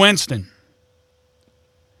 Jameis Winston,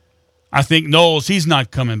 I think, knows he's not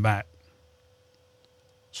coming back.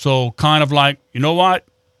 So kind of like, you know what?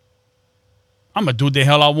 I'm going to do the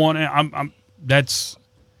hell I want.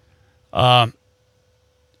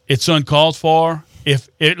 It's uncalled for.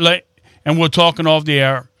 And we're talking off the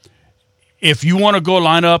air. If you want to go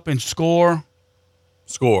line up and score.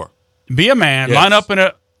 Be a man. Yes. Line up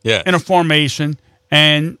in a formation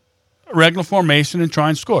and regular formation and try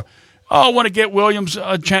and score. Oh, I want to get Williams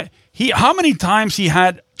a chance. How many times he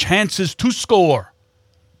had chances to score?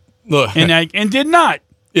 Look, and did not.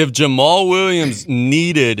 If Jamal Williams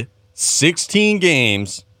needed 16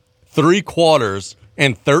 games, 3 quarters,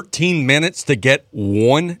 and 13 minutes to get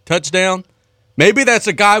 1 touchdown, maybe that's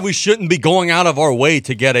a guy we shouldn't be going out of our way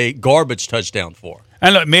to get a garbage touchdown for.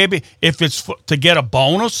 And look, maybe if it's to get a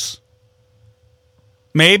bonus,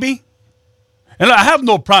 maybe. And look, I have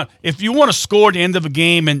no problem. If you want to score at the end of a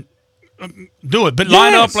game and do it, but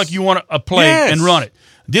line up like you want to play and run it.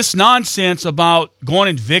 This nonsense about going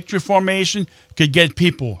in victory formation could get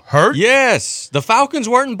people hurt. Yes, the Falcons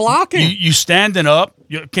weren't blocking. You standing up.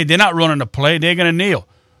 They're not running the play. They're going to kneel.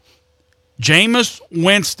 Jameis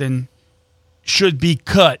Winston should be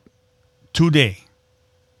cut today.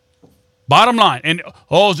 Bottom line. And,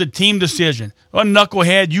 it's a team decision. Oh,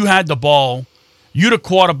 knucklehead, you had the ball. You the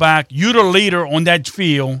quarterback. You the leader on that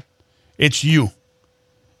field. It's you.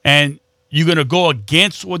 And you're going to go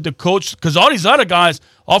against what the coach – because all these other guys,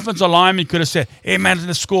 offensive linemen, could have said, hey, man,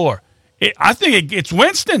 let's score. I think it's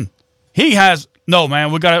Winston. He has – no,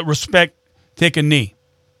 man, we got to respect, take a knee.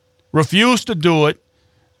 Refuse to do it.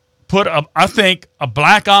 Put, I think, a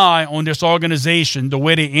black eye on this organization, the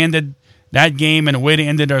way they ended that game and the way they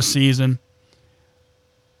ended their season.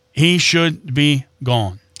 He should be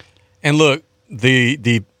gone. And look,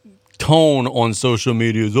 the tone on social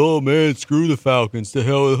media is, oh, man, screw the Falcons. To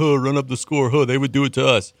hell with her, run up the score. They would do it to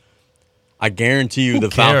us. I guarantee you the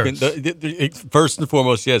Falcons, first and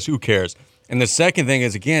foremost, yes, who cares? And the second thing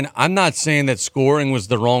is, again, I'm not saying that scoring was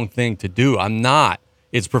the wrong thing to do. I'm not.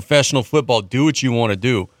 It's professional football. Do what you want to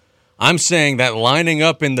do. I'm saying that lining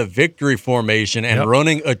up in the victory formation and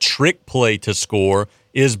running a trick play to score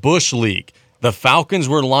is Bush League. The Falcons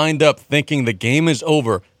were lined up thinking the game is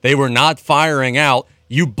over. They were not firing out.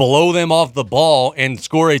 You blow them off the ball and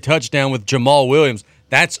score a touchdown with Jamal Williams.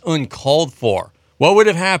 That's uncalled for. What would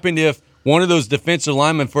have happened if one of those defensive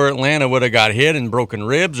linemen for Atlanta would have got hit and broken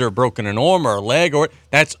ribs or broken an arm or a leg?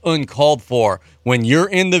 That's uncalled for. When you're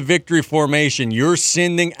in the victory formation, you're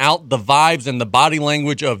sending out the vibes and the body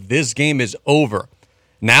language of this game is over.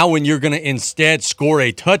 Now when you're going to instead score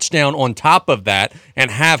a touchdown on top of that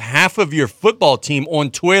and have half of your football team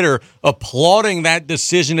on Twitter applauding that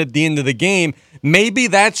decision at the end of the game, maybe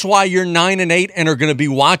that's why you're 9-8 and are going to be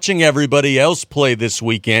watching everybody else play this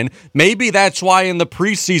weekend. Maybe that's why in the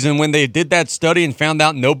preseason when they did that study and found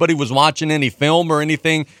out nobody was watching any film or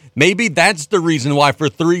anything, maybe that's the reason why for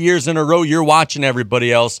 3 years in a row you're watching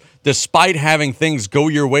everybody else despite having things go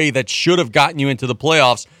your way that should have gotten you into the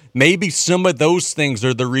playoffs. Maybe some of those things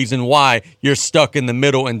are the reason why you're stuck in the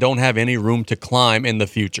middle and don't have any room to climb in the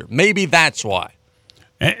future. Maybe that's why.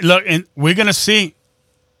 And look, and we're going to see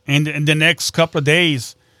in the next couple of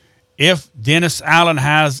days if Dennis Allen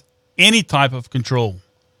has any type of control.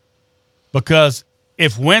 Because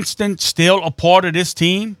if Winston's still a part of this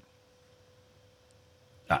team,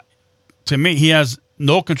 to me, he has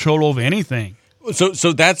no control over anything.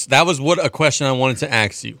 So that was what a question I wanted to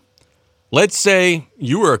ask you. Let's say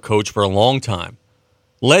you were a coach for a long time.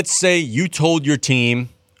 Let's say you told your team,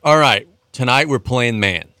 all right, tonight we're playing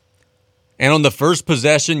man. And on the first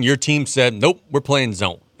possession, your team said, nope, we're playing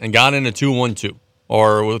zone, and got in a 2-1-2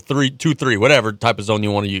 or 3-2-3, whatever type of zone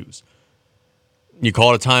you want to use. You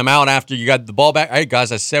called a timeout after you got the ball back. Hey,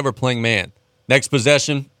 guys, I said we're playing man. Next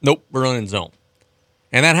possession, nope, we're running zone.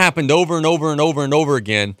 And that happened over and over and over and over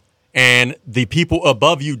again, and the people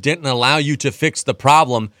above you didn't allow you to fix the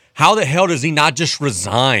problem. How the hell does he not just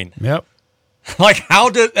resign? Yep. Like, how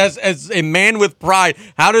does, as a man with pride,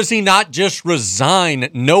 how does he not just resign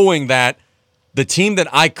knowing that the team that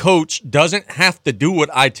I coach doesn't have to do what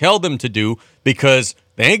I tell them to do because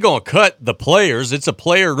they ain't going to cut the players. It's a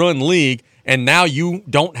player-run league, and now you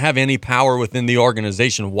don't have any power within the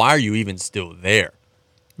organization. Why are you even still there?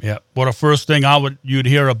 Yeah. Well, the first thing you'd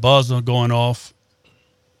hear a buzzer going off.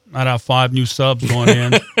 I'd have 5 new subs going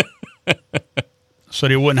in. So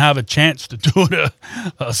they wouldn't have a chance to do it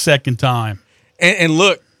a second time. And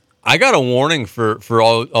look, I got a warning for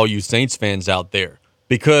all you Saints fans out there.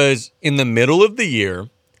 Because in the middle of the year,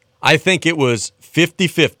 I think it was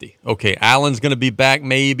 50-50. Okay, Allen's going to be back,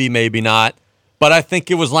 maybe, maybe not. But I think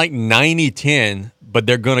it was like 90-10, but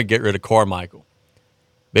they're going to get rid of Carmichael.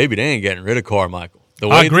 Baby, they ain't getting rid of Carmichael.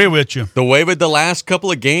 I agree with you. The way the last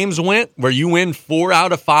couple of games went, where you win 4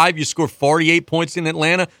 out of 5, you score 48 points in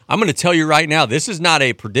Atlanta, I'm going to tell you right now, this is not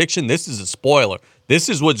a prediction. This is a spoiler. This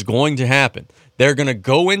is what's going to happen. They're going to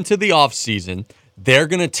go into the offseason. They're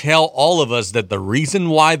going to tell all of us that the reason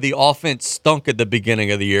why the offense stunk at the beginning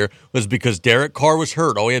of the year was because Derek Carr was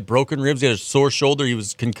hurt. Oh, he had broken ribs. He had a sore shoulder. He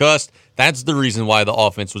was concussed. That's the reason why the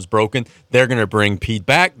offense was broken. They're going to bring Pete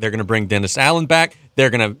back. They're going to bring Dennis Allen back. They're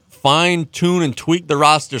going to fine-tune and tweak the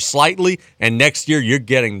roster slightly, and next year you're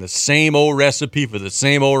getting the same old recipe for the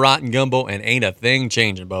same old rotten gumbo, and ain't a thing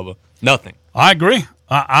changing, Bubba. Nothing. I agree.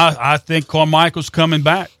 I think Carmichael's coming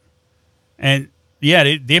back. And,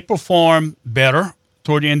 yeah, they perform better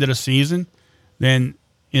toward the end of the season than,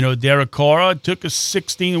 Derek Carr. It took us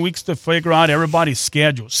 16 weeks to figure out everybody's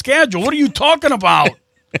schedule. Schedule? What are you talking about?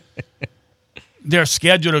 They're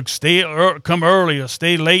scheduled to come early or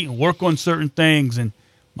stay late and work on certain things, and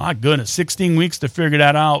my goodness, 16 weeks to figure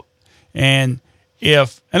that out. And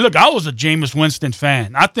look, I was a Jameis Winston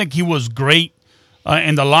fan. I think he was great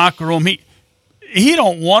in the locker room. He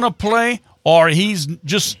don't want to play, or you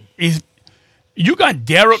got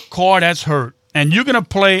Derek Carr that's hurt, and you're going to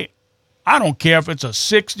play, I don't care if it's a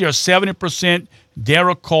 60 or 70%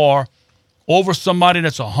 Derek Carr over somebody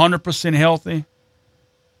that's 100% healthy.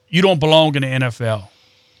 You don't belong in the NFL.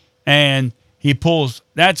 And he pulls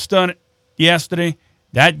that stunt yesterday.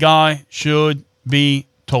 That guy should be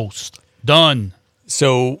toast. Done.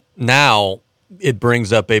 So now it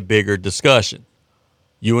brings up a bigger discussion.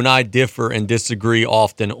 You and I differ and disagree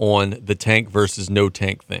often on the tank versus no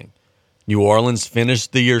tank thing. New Orleans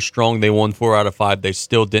finished the year strong. They won 4 out of 5. They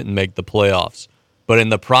still didn't make the playoffs. But in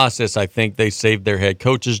the process, I think they saved their head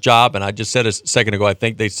coach's job. And I just said a second ago, I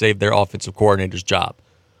think they saved their offensive coordinator's job.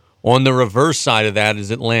 On the reverse side of that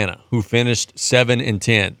is Atlanta, who finished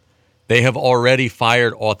 7-10. They have already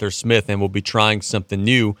fired Arthur Smith and will be trying something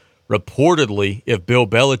new. Reportedly, if Bill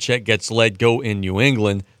Belichick gets let go in New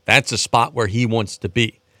England, that's a spot where he wants to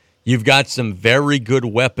be. You've got some very good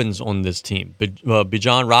weapons on this team.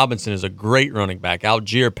 Bijan Robinson is a great running back.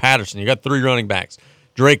 Algier Patterson, you got 3 running backs.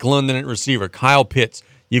 Drake London at receiver. Kyle Pitts.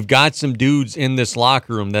 You've got some dudes in this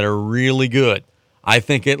locker room that are really good. I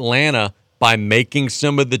think Atlanta, by making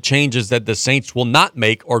some of the changes that the Saints will not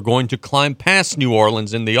make, are going to climb past New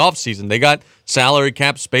Orleans in the offseason. They got salary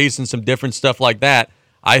cap space and some different stuff like that.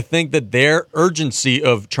 I think that their urgency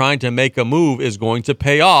of trying to make a move is going to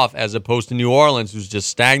pay off, as opposed to New Orleans, who's just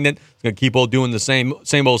stagnant. It's going to keep on doing the same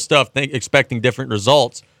old stuff, expecting different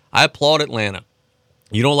results. I applaud Atlanta.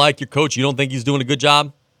 You don't like your coach, you don't think he's doing a good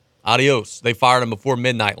job? Adios. They fired him before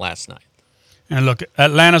midnight last night. And look,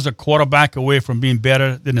 Atlanta's a quarterback away from being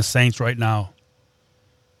better than the Saints right now.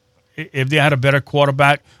 If they had a better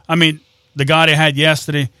quarterback, I mean, the guy they had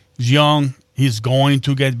yesterday is young. He's going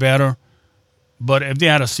to get better. But if they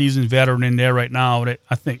had a seasoned veteran in there right now,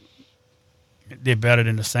 I think they're better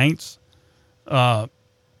than the Saints.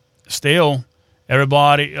 Still,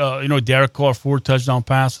 everybody, Derek caught 4 touchdown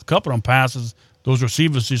passes. A couple of them passes, those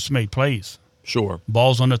receivers just made plays. Sure.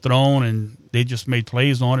 Balls underthrown, and they just made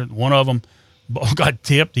plays on it. One of them ball got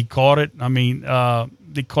tipped. He caught it. I mean,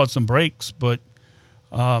 they caught some breaks, but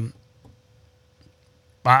I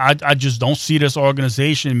just don't see this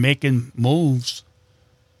organization making moves.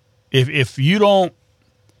 If you don't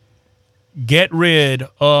get rid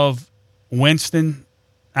of Winston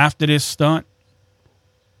after this stunt,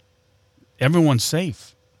 everyone's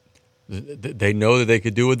safe. They know that they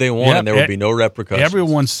could do what they want, and there will be no repercussions.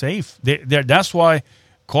 Everyone's safe. That's why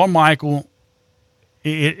Carmichael,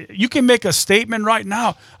 you can make a statement right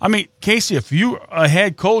now. I mean, Casey, if you're a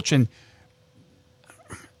head coach and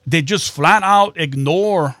they just flat out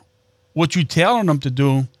ignore what you're telling them to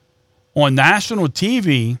do on national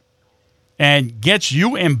TV and gets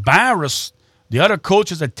you embarrassed, the other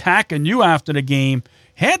coaches attacking you after the game,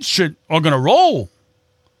 heads are going to roll.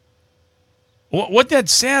 What that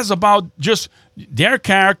says about just their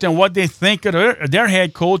character and what they think of their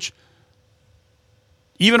head coach,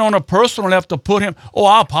 even on a personal level, to put him,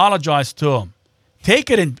 I apologize to him. Take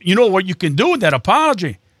it, and you know what you can do with that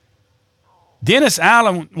apology. Dennis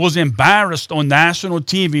Allen was embarrassed on national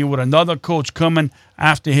TV with another coach coming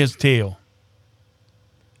after his tail.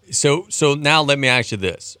 So now let me ask you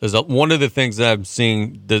this. One of the things that I'm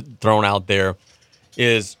seeing thrown out there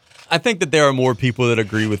is, I think that there are more people that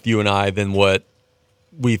agree with you and I than what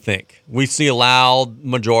we think. We see a loud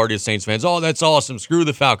majority of Saints fans, that's awesome, screw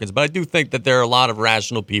the Falcons. But I do think that there are a lot of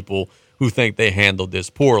rational people who think they handled this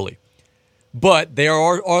poorly. But there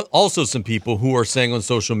are also some people who are saying on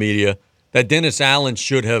social media that Dennis Allen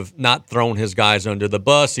should have not thrown his guys under the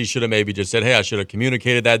bus. He should have maybe just said, hey, I should have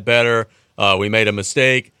communicated that better. We made a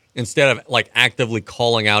mistake, instead of actively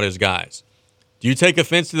calling out his guys. Do you take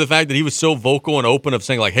offense to the fact that he was so vocal and open of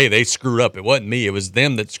saying, hey, they screwed up? It wasn't me. It was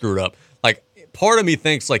them that screwed up. Part of me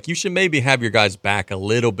thinks, you should maybe have your guys back a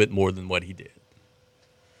little bit more than what he did.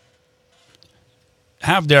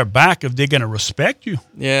 Have their back if they're going to respect you.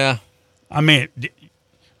 Yeah. I mean,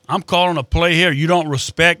 I'm calling a play here. You don't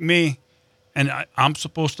respect me, and I'm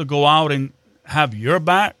supposed to go out and have your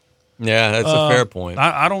back? Yeah, that's a fair point.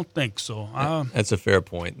 I don't think so. That's a fair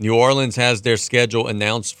point. New Orleans has their schedule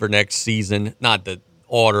announced for next season, not the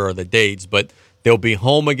order or the dates, but they'll be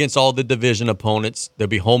home against all the division opponents. They'll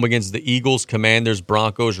be home against the Eagles, Commanders,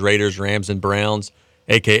 Broncos, Raiders, Rams, and Browns,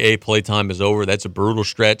 a.k.a. playtime is over. That's a brutal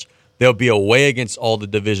stretch. They'll be away against all the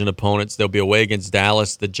division opponents. They'll be away against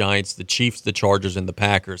Dallas, the Giants, the Chiefs, the Chargers, and the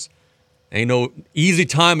Packers. Ain't no easy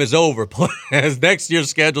time is over. Next year's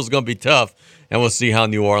schedule is going to be tough, and we'll see how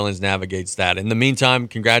New Orleans navigates that. In the meantime,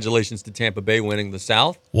 congratulations to Tampa Bay winning the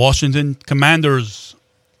South. Washington Commanders.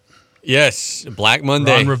 Yes, Black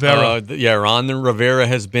Monday. Ron Rivera. Ron Rivera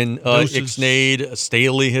has been ixnayed.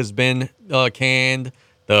 Staley has been canned.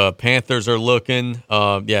 The Panthers are looking.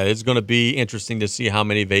 It's going to be interesting to see how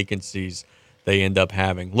many vacancies they end up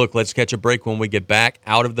having. Look, let's catch a break. When we get back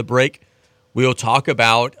out of the break, we'll talk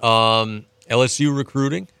about LSU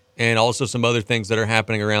recruiting and also some other things that are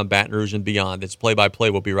happening around Baton Rouge and beyond. It's play-by-play.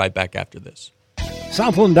 We'll be right back after this.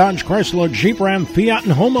 Southland Dodge Chrysler Jeep Ram Fiat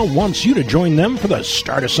and Homa wants you to join them for the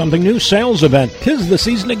Start of Something New sales event. 'Tis the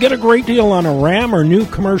season to get a great deal on a Ram or new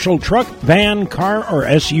commercial truck, van, car, or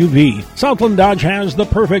SUV. Southland Dodge has the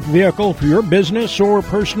perfect vehicle for your business or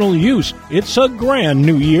personal use. It's a grand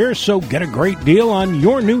new year, so get a great deal on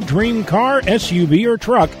your new dream car, SUV, or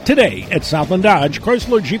truck today at Southland Dodge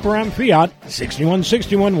Chrysler Jeep Ram Fiat,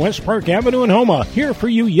 6161 West Park Avenue in Homa. Here for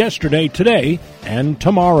you yesterday, today, and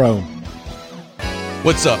tomorrow.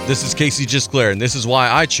 What's up? This is Casey Gisclair, and this is why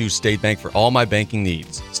I choose State Bank for all my banking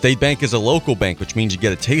needs. State Bank is a local bank, which means you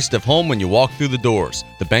get a taste of home when you walk through the doors.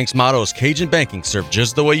 The bank's motto is Cajun Banking, served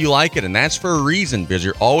just the way you like it, and that's for a reason, because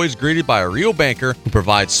you're always greeted by a real banker who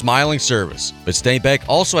provides smiling service. But State Bank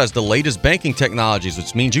also has the latest banking technologies,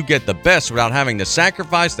 which means you get the best without having to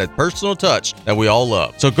sacrifice that personal touch that we all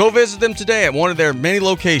love. So go visit them today at one of their many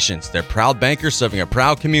locations. They're proud bankers serving a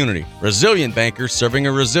proud community. Resilient bankers serving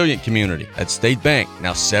a resilient community. That's State Bank,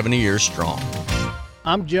 now 70 years strong.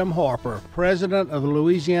 I'm Jim Harper, president of the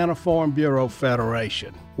Louisiana Farm Bureau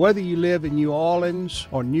Federation. Whether you live in New Orleans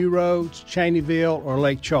or New Roads, Cheneyville, or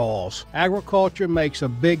Lake Charles, agriculture makes a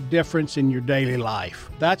big difference in your daily life.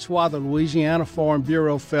 That's why the Louisiana Farm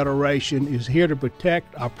Bureau Federation is here to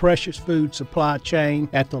protect our precious food supply chain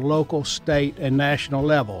at the local, state, and national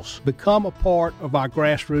levels. Become a part of our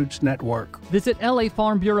grassroots network. Visit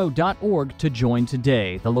lafarmbureau.org to join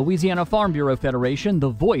today. The Louisiana Farm Bureau Federation, the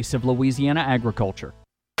voice of Louisiana agriculture.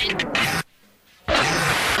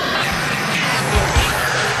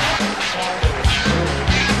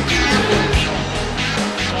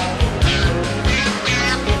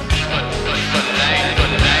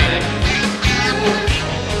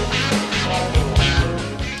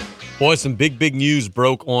 Boy, some big news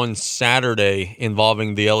broke on Saturday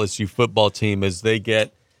involving the LSU football team as they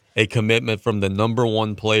get a commitment from the number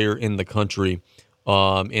one player in the country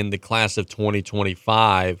in the class of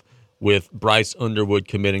 2025 with Bryce Underwood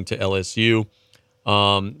committing to LSU.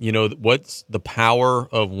 You know, what's the power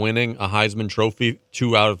of winning a Heisman Trophy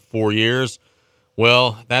 2 out of 4 years?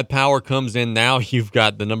 Well, that power comes in now. You've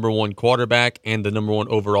got the number one quarterback and the number one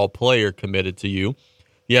overall player committed to you.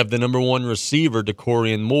 You have the number one receiver,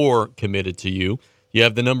 DeCorian Moore, committed to you. You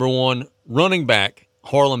have the number one running back,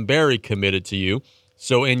 Harlem Berry, committed to you.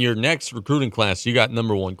 So in your next recruiting class, you got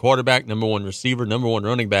number one quarterback, number one receiver, number one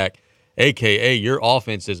running back, a.k.a. your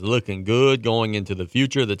offense is looking good going into the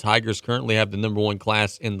future. The Tigers currently have the number one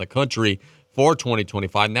class in the country for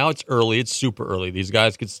 2025. Now it's early. It's super early. These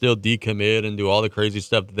guys could still decommit and do all the crazy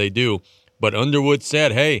stuff that they do. But Underwood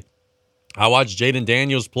said, hey, I watched Jaden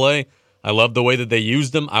Daniels play. I love the way that they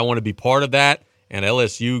used him. I want to be part of that. And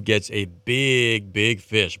LSU gets a big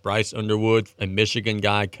fish. Bryce Underwood, a Michigan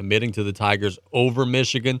guy, committing to the Tigers over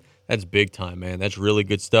Michigan. That's big time, man. That's really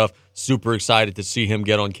good stuff. Super excited to see him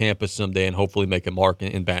get on campus someday and hopefully make a mark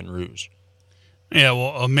in Baton Rouge. Yeah,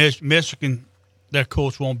 well, Michigan, their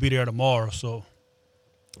coach won't be there tomorrow. So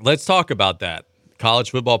let's talk about that.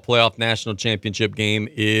 College football playoff national championship game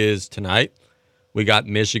is tonight. We got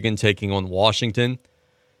Michigan taking on Washington.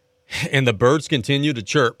 And the birds continue to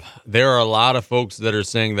chirp. There are a lot of folks that are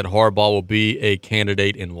saying that Harbaugh will be a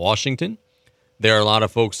candidate in Washington. There are a lot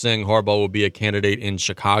of folks saying Harbaugh will be a candidate in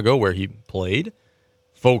Chicago, where he played.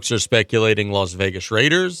 Folks are speculating Las Vegas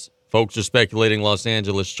Raiders. Folks are speculating Los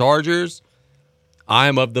Angeles Chargers. I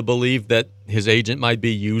am of the belief that his agent might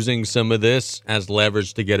be using some of this as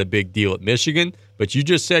leverage to get a big deal at Michigan. But you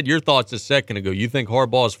just said your thoughts a second ago. You think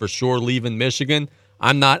Harbaugh is for sure leaving Michigan.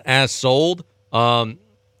 I'm not as sold.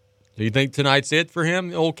 Do you think tonight's it for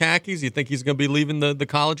him, old khakis? You think he's going to be leaving the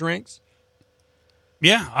college ranks?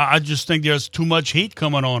 Yeah, I just think there's too much heat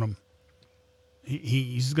coming on him.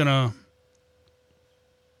 He's going to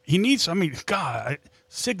 – he needs – I mean, God,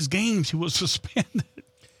 6 games he was suspended.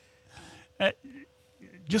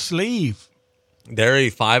 Just leave. They're a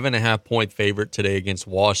 5.5-point favorite today against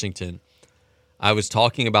Washington. I was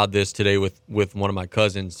talking about this today with one of my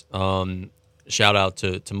cousins. Shout out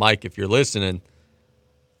to Mike if you're listening.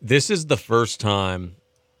 This is the first time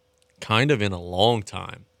kind of in a long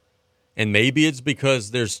time. And maybe it's because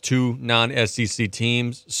there's 2 non-SEC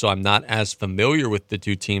teams, so I'm not as familiar with the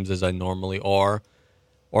 2 teams as I normally are.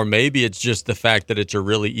 Or maybe it's just the fact that it's a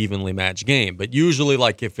really evenly matched game. But usually,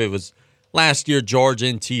 like if it was last year, Georgia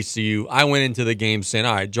and TCU, I went into the game saying,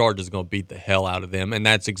 all right, Georgia's going to beat the hell out of them. And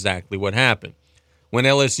that's exactly what happened. When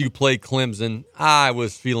LSU played Clemson, I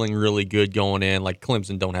was feeling really good going in. Like,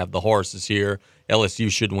 Clemson don't have the horses here.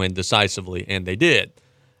 LSU should win decisively, and they did.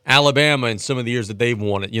 Alabama, in some of the years that they've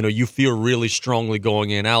won it, you feel really strongly going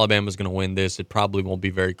in. Alabama's going to win this. It probably won't be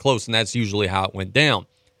very close, and that's usually how it went down.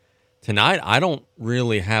 Tonight, I don't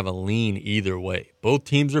really have a lean either way. Both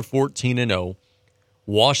teams are 14-0.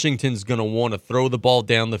 Washington's going to want to throw the ball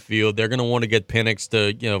down the field. They're going to want to get Penix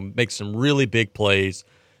to, make some really big plays.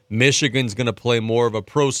 Michigan's going to play more of a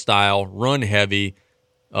pro style, run heavy,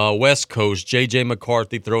 West Coast, J.J.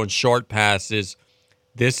 McCarthy throwing short passes.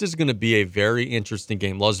 This is going to be a very interesting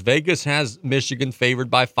game. Las Vegas has Michigan favored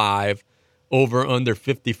by 5, over under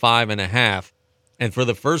 55.5. And for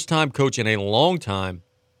the first time, Coach, in a long time,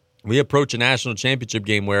 we approach a national championship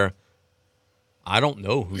game where I don't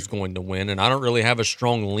know who's going to win, and I don't really have a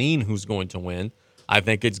strong lean who's going to win. I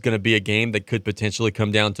think it's going to be a game that could potentially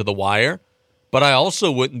come down to the wire, but I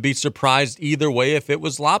also wouldn't be surprised either way if it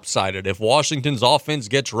was lopsided. If Washington's offense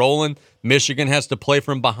gets rolling, Michigan has to play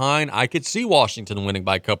from behind, I could see Washington winning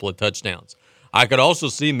by a couple of touchdowns. I could also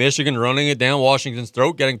see Michigan running it down Washington's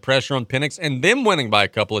throat, getting pressure on Penix, and them winning by a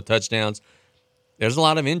couple of touchdowns. There's a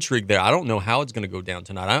lot of intrigue there. I don't know how it's going to go down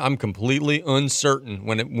tonight. I'm completely uncertain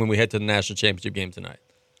when we head to the national championship game tonight.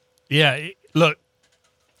 Yeah, look,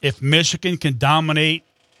 if Michigan can dominate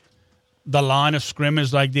the line of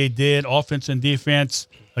scrimmage like they did, offense and defense,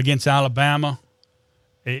 against Alabama,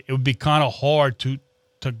 it would be kind of hard to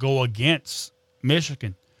go against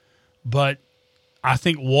Michigan. But I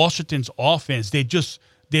think Washington's offense,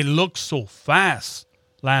 they looked so fast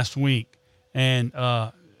last week. And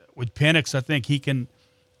with Penix, I think he can,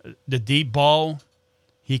 the deep ball,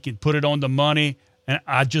 he can put it on the money. And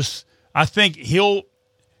I think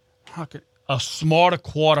a smarter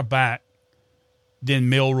quarterback than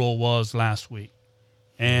Milroe was last week.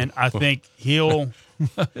 And I think he'll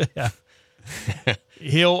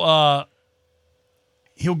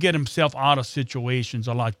get himself out of situations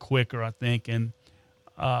a lot quicker, I think. And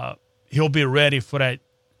he'll be ready for that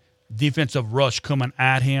defensive rush coming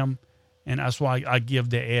at him. And that's why I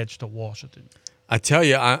give the edge to Washington. I tell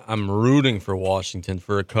you, I'm rooting for Washington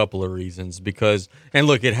for a couple of reasons. Because, and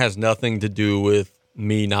look, it has nothing to do with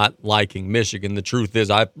me not liking Michigan. The truth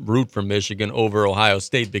is I root for Michigan over Ohio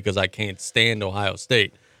State because I can't stand Ohio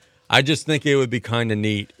State. I just think it would be kind of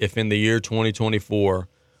neat if in the year 2024,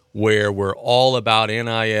 where we're all about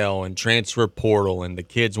NIL and transfer portal and the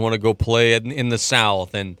kids want to go play in the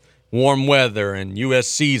South and warm weather and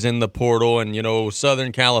USC's in the portal and,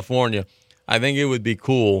 Southern California, I think it would be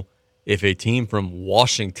cool if a team from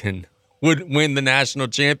Washington would win the national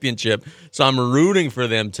championship. So I'm rooting for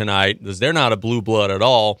them tonight because they're not a blue blood at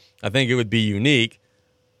all. I think it would be unique,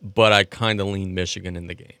 but I kind of lean Michigan in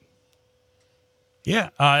the game. Yeah,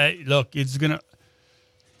 look, it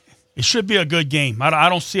should be a good game. I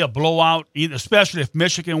don't see a blowout either, especially if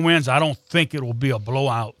Michigan wins. I don't think it will be a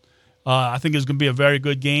blowout. I think it's going to be a very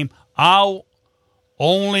good game. Our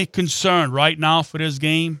only concern right now for this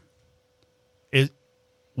game is,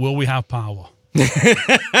 will we have power? With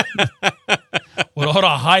all the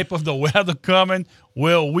hype of the weather coming,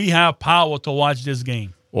 will we have power to watch this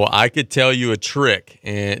game? Well, I could tell you a trick.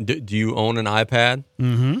 And do you own an iPad?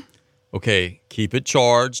 Mm-hmm. Okay, keep it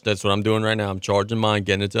charged. That's what I'm doing right now. I'm charging mine,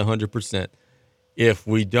 getting it to 100%. If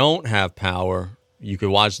we don't have power, you could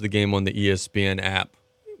watch the game on the ESPN app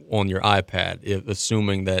on your iPad,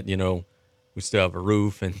 assuming that, we still have a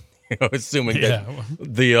roof and assuming that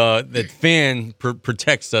that fan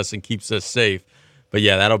protects us and keeps us safe. But,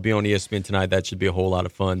 yeah, that'll be on ESPN tonight. That should be a whole lot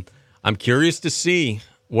of fun. I'm curious to see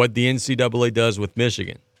what the NCAA does with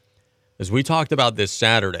Michigan. As we talked about this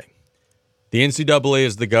Saturday, the NCAA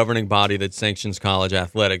is the governing body that sanctions college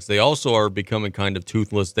athletics. They also are becoming kind of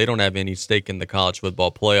toothless. They don't have any stake in the college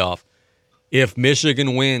football playoff. If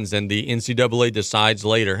Michigan wins and the NCAA decides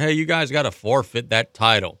later, hey, you guys got to forfeit that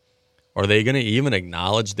title, are they going to even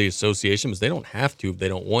acknowledge the association? Because they don't have to if they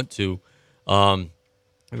don't want to. A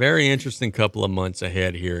very interesting couple of months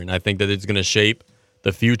ahead here, and I think that it's going to shape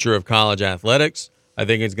the future of college athletics. I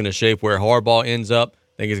think it's going to shape where Harbaugh ends up.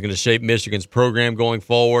 I think it's going to shape Michigan's program going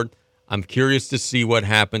forward. I'm curious to see what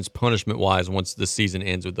happens punishment-wise once the season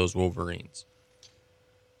ends with those Wolverines.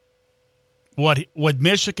 What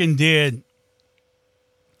Michigan did,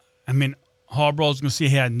 I mean, Harbaugh's going to see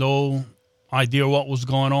he had no idea what was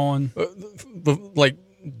going on.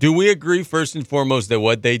 Do we agree first and foremost that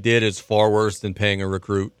what they did is far worse than paying a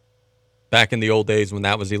recruit back in the old days when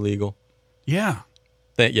that was illegal? Yeah.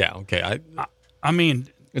 Okay. I mean,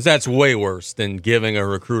 that's way worse than giving a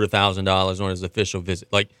recruit $1,000 on his official visit.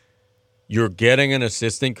 You're getting an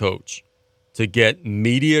assistant coach to get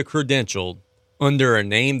media credentialed under a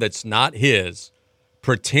name that's not his,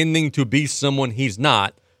 pretending to be someone he's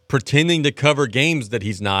not, pretending to cover games that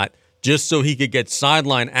he's not, just so he could get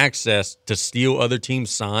sideline access to steal other teams'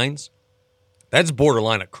 signs. That's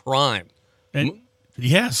borderline a crime.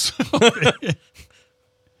 Yes.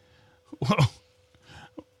 Well,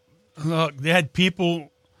 look, they had people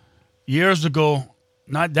years ago,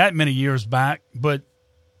 not that many years back, but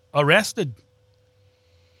arrested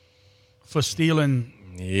for stealing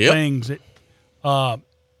things. You had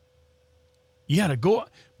to go.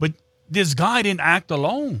 But this guy didn't act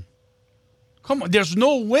alone. Come on, there's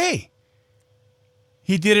no way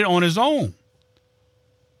he did it on his own.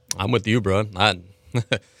 I'm with you, bro. And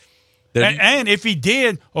if he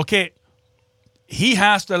did, okay, he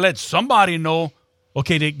has to let somebody know,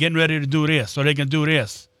 okay, they're getting ready to do this, so they can do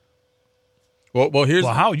this.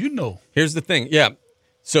 Well, how you know? Here's the thing. Yeah.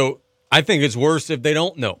 So I think it's worse if they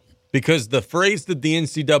don't know, because the phrase that the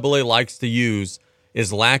NCAA likes to use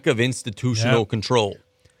is lack of institutional control.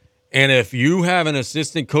 And if you have an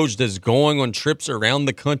assistant coach that's going on trips around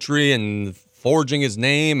the country and forging his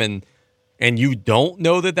name and you don't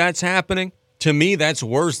know that that's happening, to me, that's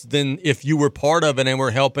worse than if you were part of it and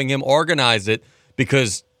were helping him organize it,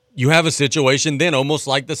 because you have a situation then almost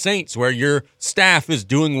like the Saints where your staff is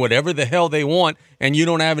doing whatever the hell they want and you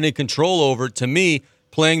don't have any control over it. To me,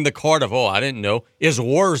 playing the card of, I didn't know, is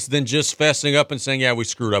worse than just fessing up and saying, yeah, we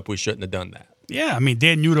screwed up, we shouldn't have done that. Yeah, I mean,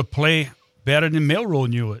 they knew to play better than Milroe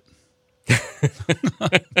knew it.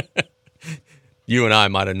 You and I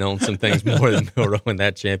might have known some things more than Milroe in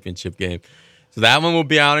that championship game. So that one will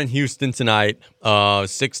be out in Houston tonight,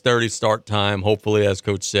 6:30 start time. Hopefully, as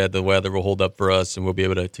Coach said, the weather will hold up for us, and we'll be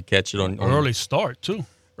able to catch it on early start, too.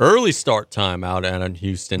 Early start time out in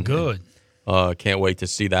Houston. Good. Can't wait to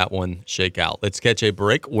see that one shake out. Let's catch a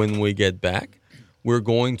break. When we get back, we're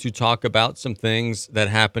going to talk about some things that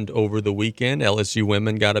happened over the weekend. LSU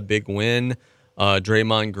women got a big win.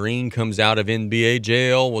 Draymond Green comes out of NBA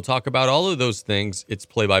jail. We'll talk about all of those things. It's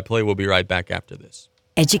play-by-play. We'll be right back after this.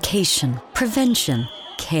 Education, prevention,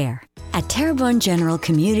 care. At Terrebonne General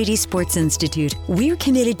Community Sports Institute, we're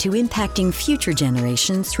committed to impacting future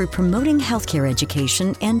generations through promoting healthcare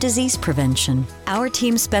education and disease prevention. Our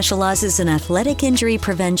team specializes in athletic injury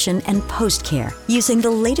prevention and post-care, using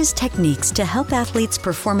the latest techniques to help athletes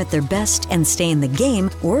perform at their best and stay in the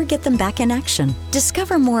game or get them back in action.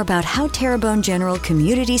 Discover more about how Terrebonne General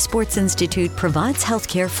Community Sports Institute provides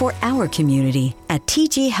healthcare for our community at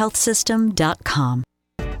tghealthsystem.com.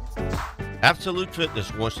 Absolute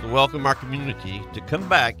Fitness wants to welcome our community to come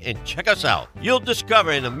back and check us out. You'll discover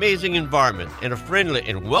an amazing environment and a friendly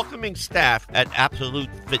and welcoming staff at Absolute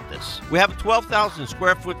Fitness. We have a 12,000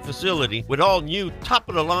 square foot facility with all new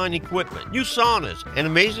top-of-the-line equipment, new saunas, an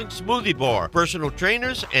amazing smoothie bar, personal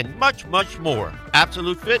trainers, and much, much more.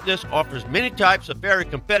 Absolute Fitness offers many types of very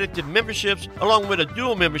competitive memberships, along with a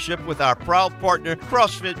dual membership with our proud partner,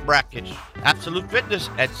 CrossFit Brackish. Absolute Fitness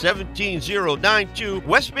at 17092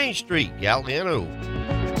 West Main Street, Galliano. Throw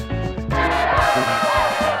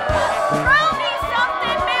me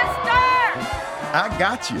something, mister! I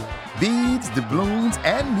got you. Beads, doubloons,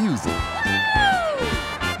 and music. Woo!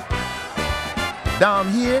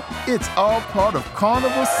 Down here, it's all part of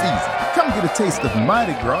Carnival season. Come get a taste of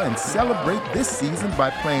Mardi Gras and celebrate this season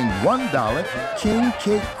by playing $1 King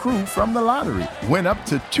Cake Crew from the lottery. Win up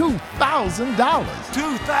to $2,000.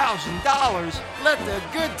 $2,000? Let the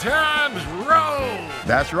good times roll!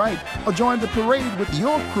 That's right. Or join the parade with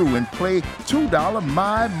your crew and play $2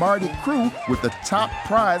 My Mardi Crew with the top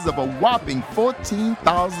prize of a whopping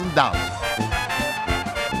 $14,000.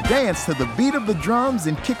 Dance to the beat of the drums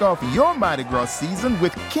and kick off your Mardi Gras season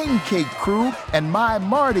with King Cake Crew and My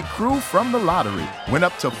Mardi Crew from the lottery. Win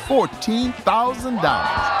up to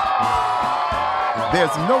 $14,000.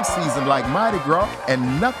 There's no season like Mardi Gras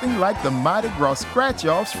and nothing like the Mardi Gras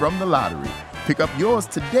scratch-offs from the lottery. Pick up yours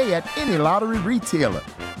today at any lottery retailer.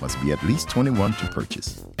 Must be at least 21 to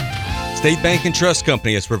purchase. State Bank and Trust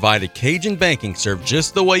Company has provided Cajun banking served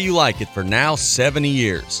just the way you like it for now 70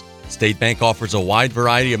 years. State Bank offers a wide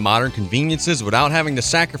variety of modern conveniences without having to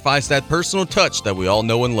sacrifice that personal touch that we all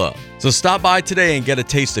know and love. So stop by today and get a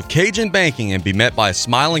taste of Cajun banking and be met by a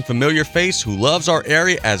smiling, familiar face who loves our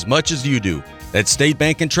area as much as you do. That's State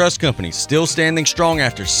Bank and Trust Company, still standing strong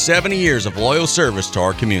after 70 years of loyal service to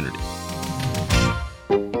our community.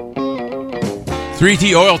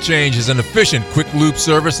 3T Oil Change is an efficient, quick-lube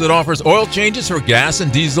service that offers oil changes for gas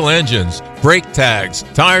and diesel engines, brake tags,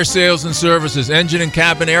 tire sales and services, engine and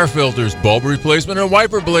cabin air filters, bulb replacement, and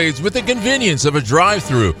wiper blades with the convenience of a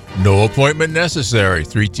drive-thru. No appointment necessary.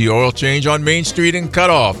 3T Oil Change on Main Street in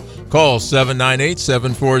Cutoff. Call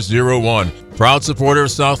 798-7401. Proud supporter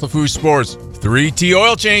of South Lafourche Sports. 3T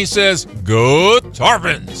Oil Change says, go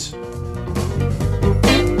Tarpons!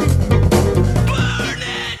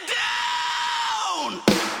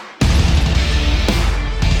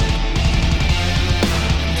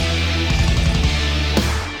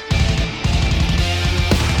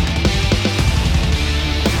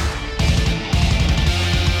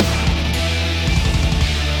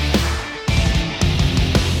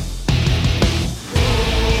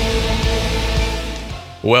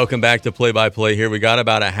 Welcome back to Play by Play here. We got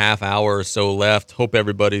about a half hour or so left. Hope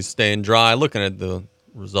everybody's staying dry. Looking at the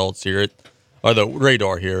results here, or the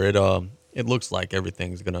radar here, it looks like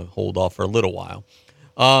everything's going to hold off for a little while.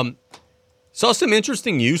 Saw some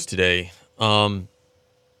interesting news today. And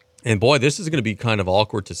boy, this is going to be kind of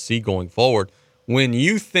awkward to see going forward. When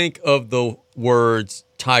you think of the words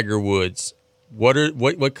Tiger Woods,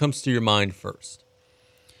 what comes to your mind first?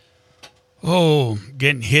 Oh,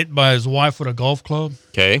 getting hit by his wife with a golf club.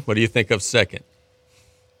 Okay, what do you think of second?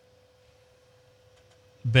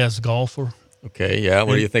 Best golfer. Okay, yeah.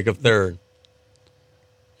 What do you think of third?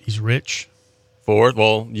 He's rich. Fourth,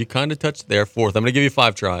 well, you kind of touched there. Fourth, I'm going to give you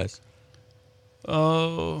 5 tries.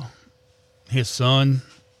 His son.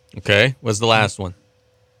 Okay, what's the last one?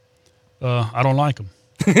 I don't like him.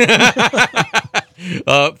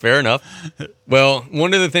 Fair enough. Well,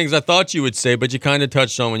 one of the things I thought you would say, but you kind of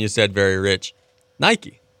touched on when you said very rich.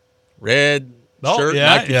 Nike. Red shirt,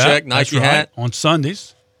 Nike check, Nike hat. On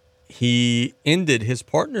Sundays. He ended his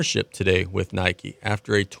partnership today with Nike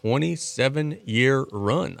after a 27-year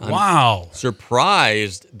run. Wow. I'm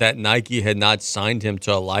surprised that Nike had not signed him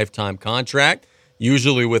to a lifetime contract.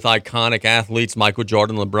 Usually with iconic athletes, Michael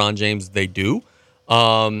Jordan, LeBron James, they do.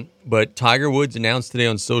 But Tiger Woods announced today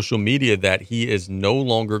on social media that he is no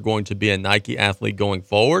longer going to be a Nike athlete going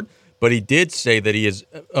forward. But he did say that he is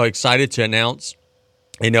excited to announce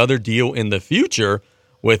another deal in the future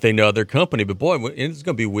with another company. But boy, it's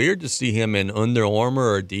going to be weird to see him in Under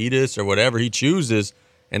Armour or Adidas or whatever he chooses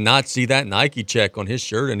and not see that Nike check on his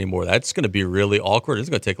shirt anymore. That's going to be really awkward. It's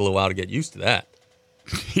going to take a little while to get used to that.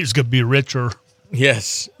 He's going to be richer.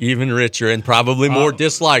 Yes, even richer and probably more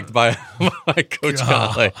disliked by Coach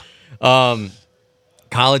Callais.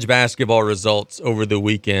 College basketball results over the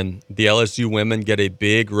weekend. The LSU women get a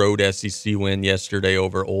big road SEC win yesterday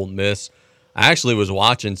over Ole Miss. I actually was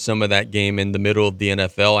watching some of that game in the middle of the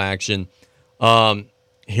NFL action.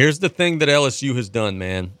 Here's the thing that LSU has done,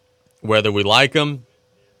 man. Whether we like them,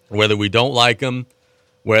 whether we don't like them,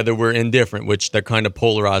 whether we're indifferent, which they're kind of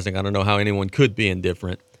polarizing. I don't know how anyone could be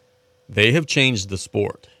indifferent. They have changed the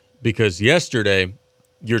sport because yesterday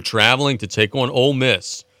you're traveling to take on Ole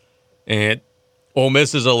Miss, and Ole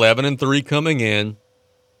Miss is 11-3 coming in.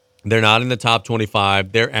 They're not in the top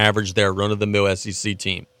 25. They're average. They're a run-of-the-mill SEC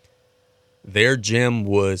team. Their gym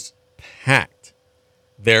was packed.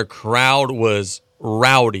 Their crowd was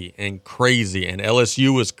rowdy and crazy, and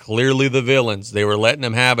LSU was clearly the villains. They were letting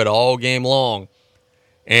them have it all game long.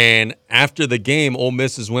 And after the game, Ole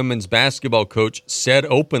Miss's women's basketball coach said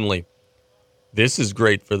openly, this is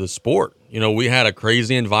great for the sport. You know, we had a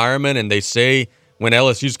crazy environment, and they say when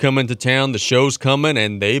LSU's coming to town, the show's coming,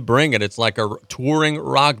 and they bring it. It's like a touring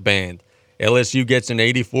rock band. LSU gets an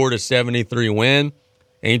 84-73 win.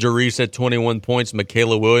 Angel Reese had 21 points.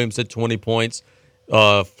 Michaela Williams had 20 points.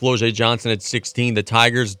 Flau'jae Johnson had 16. The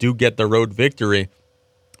Tigers do get the road victory,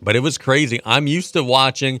 but it was crazy. I'm used to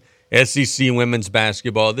watching SEC women's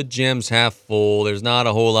basketball. The gym's half full. There's not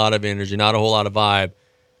a whole lot of energy, not a whole lot of vibe.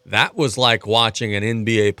 That was like watching an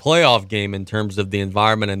NBA playoff game in terms of the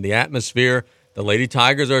environment and the atmosphere. The Lady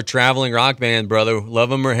Tigers are a traveling rock band, brother. Love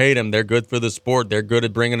them or hate them, they're good for the sport. They're good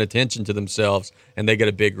at bringing attention to themselves, and they get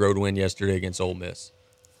a big road win yesterday against Ole Miss.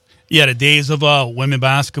 Yeah, the days of women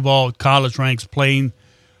basketball, college ranks playing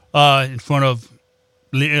in front of,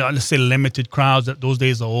 let's say, limited crowds, those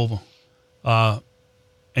days are over.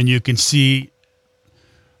 And you can see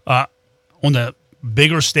on the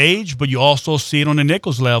bigger stage, but you also see it on the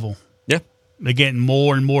Nichols level. Yeah. They're getting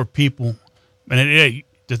more and more people. And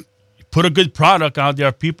put a good product out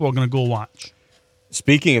there, people are going to go watch.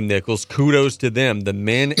 Speaking of Nichols, kudos to them. The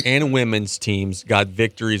men and women's teams got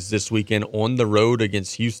victories this weekend on the road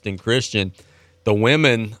against Houston Christian. The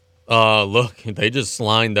women, they just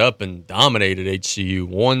lined up and dominated HCU.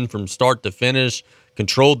 Won from start to finish,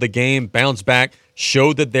 controlled the game, bounced back,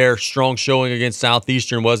 showed that their strong showing against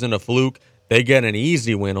Southeastern wasn't a fluke. They get an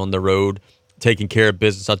easy win on the road, taking care of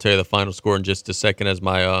business. I'll tell you the final score in just a second as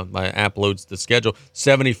my my app loads the schedule.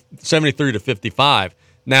 73-55.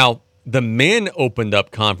 Now, the men opened up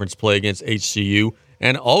conference play against HCU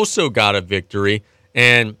and also got a victory.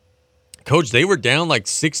 And, Coach, they were down like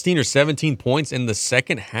 16 or 17 points in the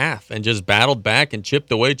second half and just battled back and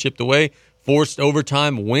chipped away, forced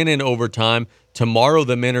overtime, win in overtime. Tomorrow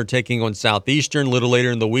the men are taking on Southeastern. A little later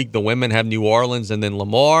in the week, the women have New Orleans and then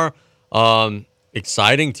Lamar.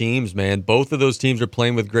 Exciting teams, man. Both of those teams are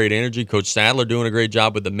playing with great energy. Coach Sadler doing a great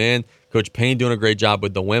job with the men. Coach Payne doing a great job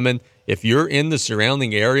with the women. If you're in the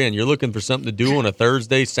surrounding area and you're looking for something to do on a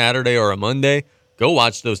Thursday, Saturday, or a Monday, go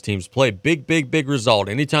watch those teams play. Big result.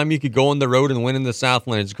 Anytime you could go on the road and win in the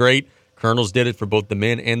Southland, it's great. Colonels did it for both the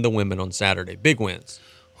men and the women on Saturday. Big wins.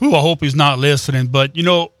 I hope he's not listening. But, you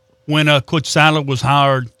know, when Coach Sadler was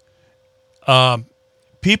hired,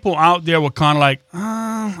 people out there were kind of like,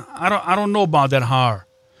 I don't know about that hire.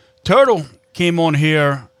 Turtle came on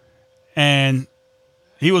here, and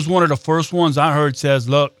he was one of the first ones I heard says,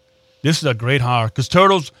 look, this is a great hire. Because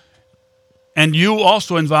Turtles, and you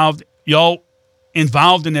also involved, y'all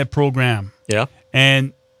involved in that program. Yeah.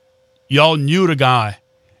 And y'all knew the guy.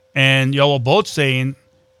 And y'all were both saying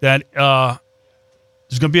that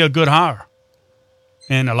it's going to be a good hire.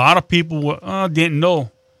 And a lot of people didn't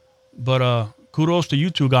know. But kudos to you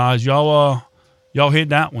two guys. Y'all hit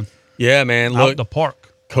that one. Yeah, man. Out Look, the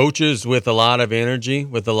park. Coaches with a lot of energy,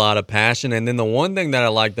 with a lot of passion. And then the one thing that I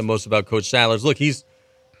like the most about Coach Sadler is, look, he's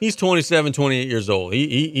 27, 28 years old.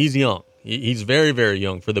 He's young. He's very, very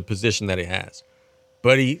young for the position that he has.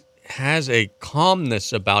 But he has a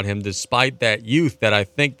calmness about him despite that youth that I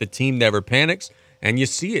think the team never panics. And you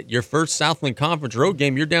see it. Your first Southland Conference road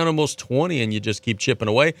game, you're down almost 20 and you just keep chipping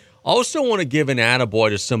away. Also want to give an attaboy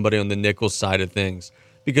to somebody on the Nichols side of things,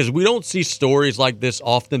 because we don't see stories like this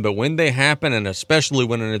often, but when they happen, and especially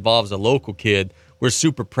when it involves a local kid, we're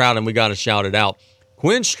super proud and we got to shout it out.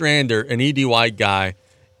 Quinn Strander, an E.D. White guy,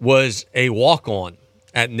 was a walk-on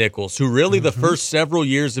at Nichols, who really the first several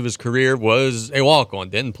years of his career was a walk-on.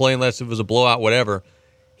 Didn't play unless it was a blowout, whatever.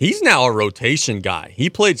 He's now a rotation guy. He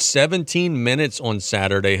played 17 minutes on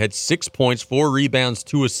Saturday, had 6 points, 4 rebounds,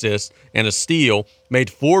 2 assists, and a steal, made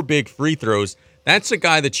 4 big free throws. That's a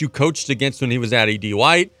guy that you coached against when he was at E.D.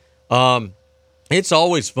 White. It's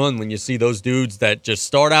always fun when you see those dudes that just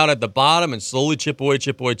start out at the bottom and slowly chip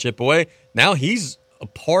away. Now he's a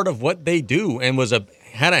part of what they do and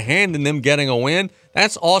had a hand in them getting a win.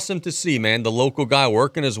 That's awesome to see, man. The local guy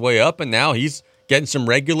working his way up, and now he's getting some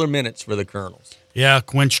regular minutes for the Colonels. Yeah,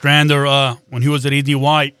 Quinn Strander, when he was at E.D.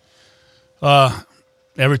 White,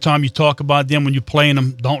 every time you talk about them when you're playing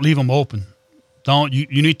them, don't leave them open.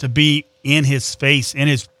 You need to be in his face, in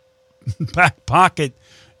his back pocket.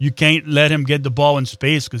 You can't let him get the ball in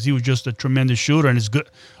space because he was just a tremendous shooter, and it's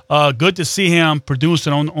good to see him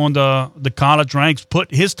producing on the college ranks,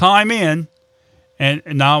 put his time in, and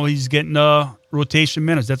now he's getting rotation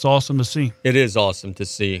minutes. That's awesome to see. It is awesome to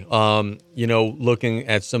see. Looking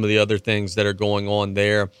at some of the other things that are going on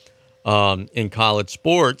there in college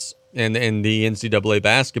sports and the NCAA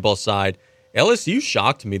basketball side, LSU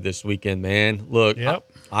shocked me this weekend, man. Look, yep.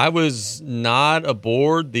 I was not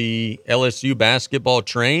aboard the LSU basketball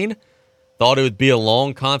train. Thought it would be a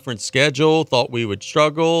long conference schedule. Thought we would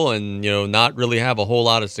struggle and, not really have a whole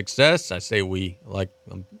lot of success. I say we, like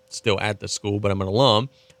I'm still at the school, but I'm an alum.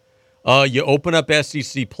 You open up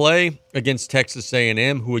SEC play against Texas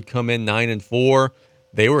A&M, who would come in 9-4.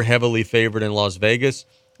 They were heavily favored in Las Vegas.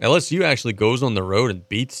 LSU actually goes on the road and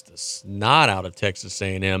beats the snot out of Texas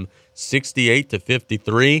A&M,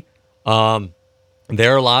 68-53.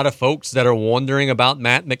 There are a lot of folks that are wondering about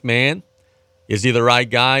Matt McMahon. Is he the right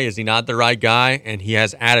guy? Is he not the right guy? And he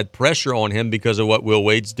has added pressure on him because of what Will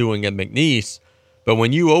Wade's doing at McNeese. But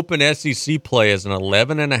when you open SEC play as an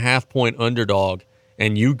 11.5-point underdog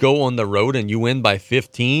and you go on the road and you win by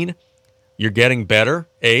 15, you're getting better,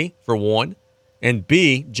 A, for one. And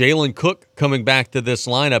B, Jalen Cook coming back to this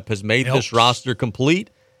lineup has made this roster complete.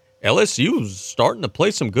 LSU's starting to play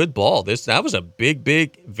some good ball. That was a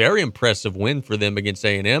big, very impressive win for them against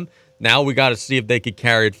A&M. Now we got to see if they could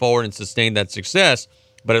carry it forward and sustain that success.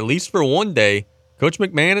 But at least for one day, Coach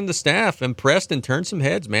McMahon and the staff impressed and turned some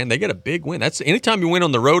heads, man. They get a big win. That's anytime you win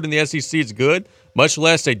on the road in the SEC, it's good, much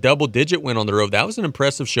less a double-digit win on the road. That was an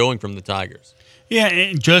impressive showing from the Tigers. Yeah,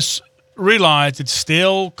 and just realize it's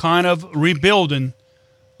still kind of rebuilding.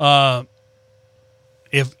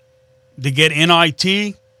 If they get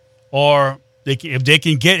NIT or if they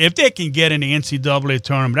can get in the NCAA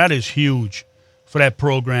tournament, that is huge for that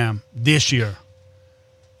program this year.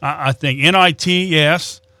 I think NIT,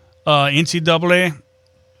 yes. NCAA,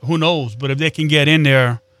 who knows? But if they can get in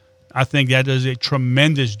there, I think that does a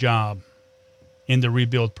tremendous job in the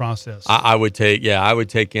rebuild process. I would take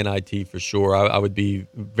NIT for sure. I would be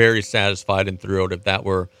very satisfied and thrilled if that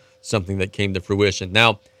were something that came to fruition.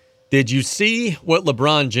 Now, did you see what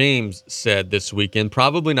LeBron James said this weekend?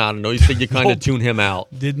 Probably not. I know you said you kind of tuned him out.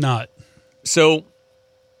 Did not. So,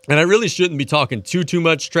 and I really shouldn't be talking too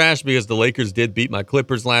much trash because the Lakers did beat my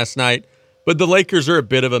Clippers last night. But the Lakers are a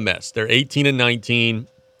bit of a mess. They're 18-19.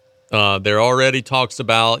 There already talks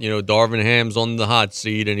about, Darvin Ham's on the hot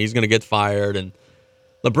seat and he's going to get fired. And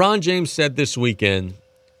LeBron James said this weekend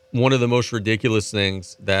one of the most ridiculous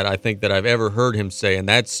things that I think that I've ever heard him say, and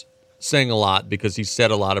that's saying a lot because he said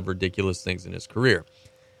a lot of ridiculous things in his career.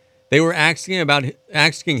 They were asking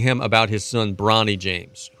him about his son, Bronny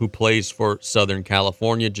James, who plays for Southern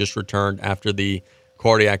California, just returned after the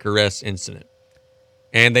cardiac arrest incident.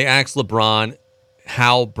 And they asked LeBron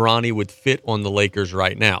how Bronny would fit on the Lakers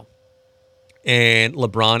right now. And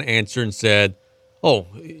LeBron answered and said,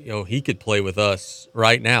 he could play with us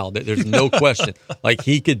right now. There's no question. Like,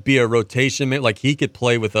 he could be a rotation man. Like, he could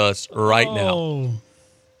play with us right now.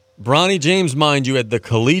 Bronny James, mind you, at the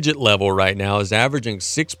collegiate level right now is averaging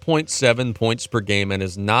 6.7 points per game and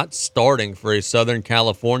is not starting for a Southern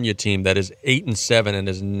California team that is 8-7 and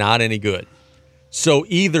is not any good. So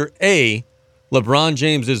either A, LeBron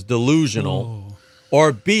James is delusional,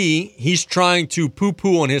 or B, he's trying to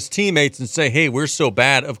poo-poo on his teammates and say, hey, we're so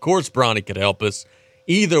bad, of course Bronny could help us.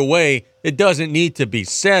 Either way, it doesn't need to be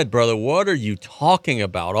said, brother. What are you talking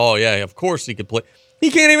about? Oh, yeah, of course he could play.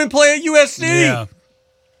 He can't even play at USC. Yeah.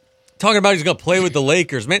 Talking about he's going to play with the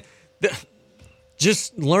Lakers, man.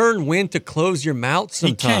 Just learn when to close your mouth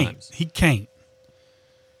sometimes. He can't.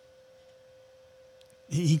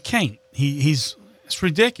 It's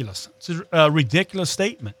ridiculous. It's a ridiculous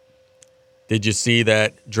statement. Did you see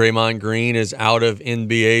that Draymond Green is out of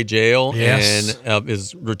NBA jail and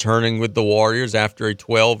is returning with the Warriors after a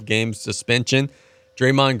 12-game suspension?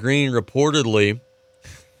 Draymond Green reportedly,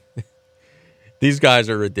 these guys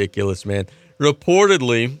are ridiculous, man,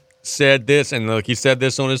 reportedly said this, and look, he said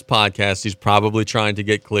this on his podcast. He's probably trying to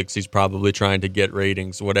get clicks. He's probably trying to get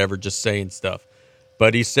ratings, whatever, just saying stuff.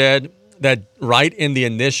 But he said that right in the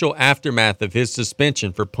initial aftermath of his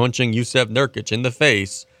suspension for punching Yusef Nurkic in the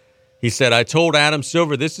face, he said, I told Adam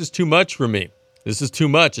Silver, this is too much for me. This is too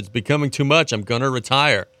much. It's becoming too much. I'm going to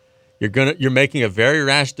retire. You're making a very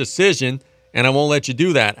rash decision, and I won't let you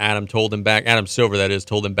do that, Adam told him back. Adam Silver, that is,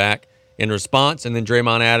 told him back in response. And then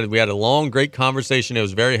Draymond added, we had a long, great conversation. It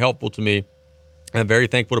was very helpful to me. I'm very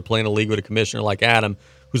thankful to play in a league with a commissioner like Adam,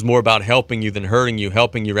 who's more about helping you than hurting you,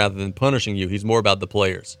 helping you rather than punishing you. He's more about the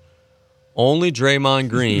players. Only Draymond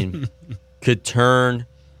Green could turn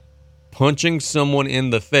punching someone in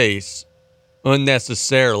the face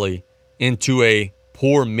unnecessarily into a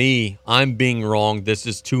poor me, I'm being wrong, this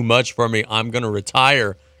is too much for me, I'm going to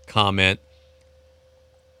retire comment.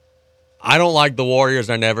 I don't like the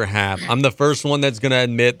Warriors. I never have. I'm the first one that's going to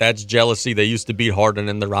admit that's jealousy. They used to beat Harden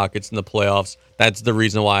and the Rockets in the playoffs. That's the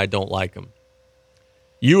reason why I don't like them.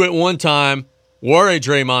 You at one time were a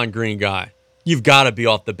Draymond Green guy. You've got to be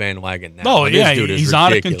off the bandwagon now. Oh, yeah, dude is he's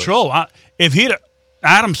ridiculous. out of control. If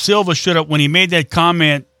Adam Silver should have, when he made that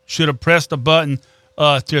comment, should have pressed the button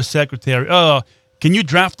to his secretary. Can you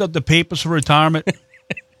draft up the papers for retirement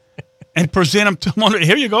and present them to him?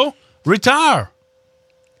 Here you go. Retire.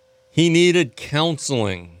 He needed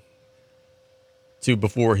counseling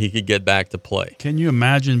before he could get back to play. Can you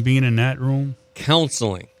imagine being in that room?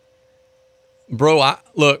 Counseling. Bro,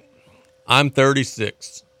 look, I'm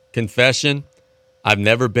 36. Confession, I've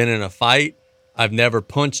never been in a fight. I've never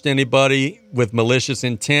punched anybody with malicious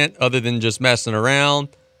intent other than just messing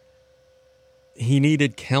around. He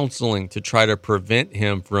needed counseling to try to prevent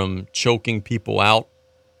him from choking people out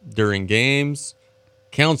during games.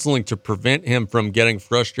 Counseling to prevent him from getting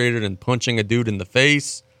frustrated and punching a dude in the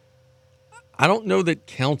face. I don't know that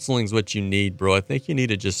counseling is what you need, bro. I think you need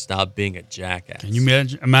to just stop being a jackass. Can you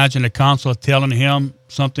imagine a counselor telling him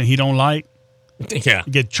something he don't like? Yeah.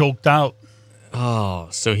 Get choked out. Oh,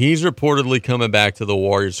 so he's reportedly coming back to the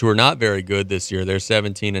Warriors, who are not very good this year. They're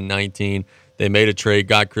 17-19. They made a trade,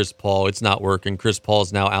 got Chris Paul. It's not working. Chris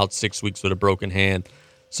Paul's now out 6 weeks with a broken hand.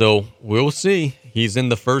 So we'll see. He's in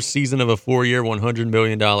the first season of a 4-year, $100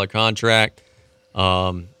 million contract.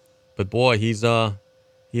 But boy, he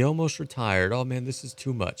almost retired. Oh man, this is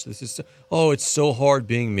too much. It's so hard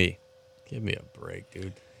being me. Give me a break,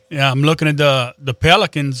 dude. Yeah, I'm looking at the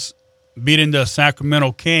Pelicans beating the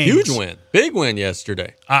Sacramento Kings. Huge win, big win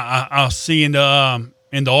yesterday. I'll see in the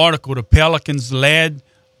article the Pelicans led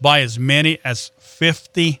by as many as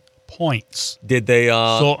 50 points. Did they?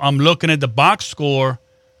 So I'm looking at the box score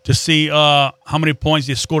to see how many points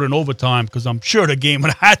they scored in overtime, because I'm sure the game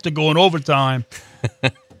would have to go in overtime.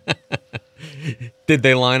 Did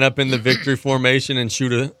they line up in the victory formation and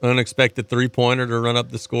shoot an unexpected three-pointer to run up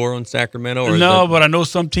the score on Sacramento? Or no, but I know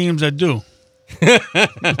some teams that do.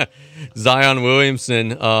 Zion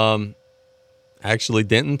Williamson actually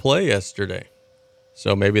didn't play yesterday.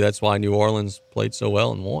 So maybe that's why New Orleans played so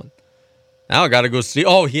well and won. Now I got to go see.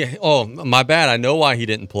 Oh, my bad. I know why he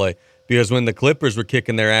didn't play. Because when the Clippers were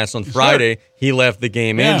kicking their ass on Friday, he left the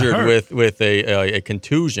game injured with a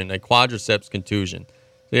contusion, a quadriceps contusion.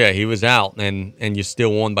 So yeah, he was out, and you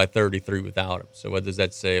still won by 33 without him. So what does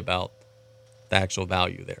that say about the actual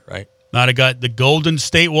value there, right? Now they got the Golden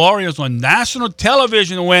State Warriors on national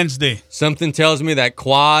television Wednesday. Something tells me that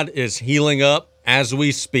quad is healing up as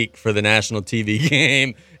we speak for the national TV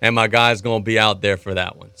game, and my guy's going to be out there for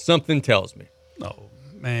that one. Something tells me. Oh,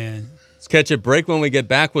 man. Let's catch a break. When we get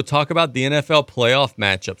back, we'll talk about the NFL playoff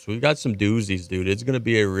matchups. We've got some doozies, dude. It's going to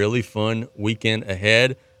be a really fun weekend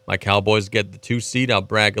ahead. My Cowboys get the 2 seed. I'll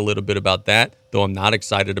brag a little bit about that, though I'm not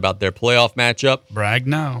excited about their playoff matchup. Brag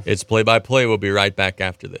now. It's play-by-play. We'll be right back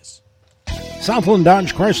after this. Southland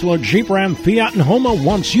Dodge Chrysler Jeep Ram Fiat and Homa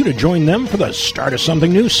wants you to join them for the Start of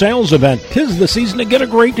Something New sales event. 'Tis the season to get a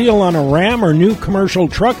great deal on a Ram or new commercial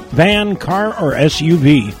truck, van, car, or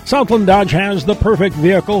SUV. Southland Dodge has the perfect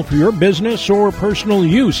vehicle for your business or personal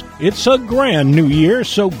use. It's a grand new year,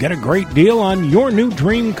 so get a great deal on your new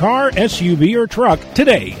dream car, SUV, or truck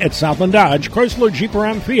today at Southland Dodge Chrysler Jeep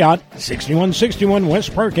Ram Fiat, 6161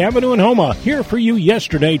 West Park Avenue in Homa. Here for you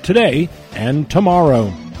yesterday, today, and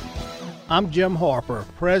tomorrow. I'm Jim Harper,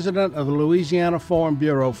 president of the Louisiana Farm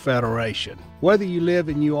Bureau Federation. Whether you live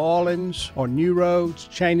in New Orleans or New Roads,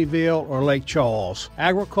 Cheneyville, or Lake Charles,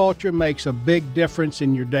 agriculture makes a big difference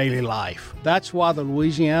in your daily life. That's why the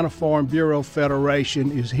Louisiana Farm Bureau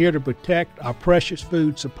Federation is here to protect our precious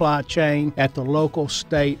food supply chain at the local,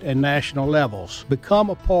 state, and national levels.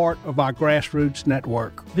 Become a part of our grassroots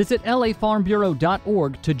network. Visit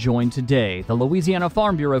lafarmbureau.org to join today. The Louisiana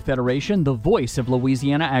Farm Bureau Federation, the voice of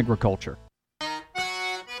Louisiana agriculture.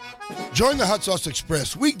 Join the Hot Sauce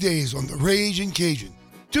Express weekdays on the Ragin' Cajun.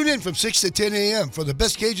 Tune in from 6 to 10 a.m. for the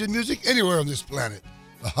best Cajun music anywhere on this planet.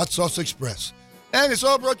 The Hot Sauce Express. And it's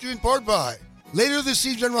all brought to you in part by Later This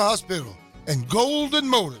Sea General Hospital and Golden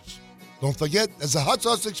Motors. Don't forget, that's the Hot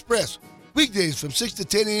Sauce Express. Weekdays from 6 to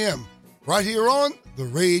 10 a.m. right here on the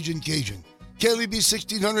Ragin' Cajun. KLEB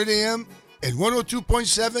 1600 a.m. and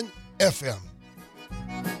 102.7 FM.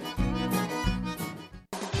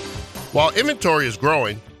 While inventory is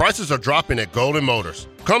growing, prices are dropping at Golden Motors.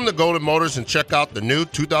 Come to Golden Motors and check out the new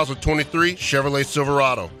 2023 Chevrolet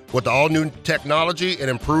Silverado with the all-new technology and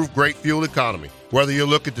improved great fuel economy. Whether you're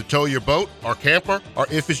looking to tow your boat or camper, or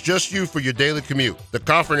if it's just you for your daily commute, the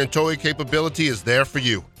comfort and towing capability is there for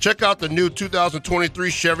you. Check out the new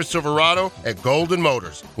 2023 Chevy Silverado at Golden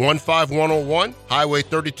Motors, 15101 Highway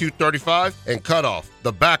 3235 and Cutoff,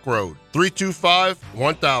 the back road,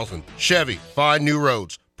 325-1000. Chevy, find new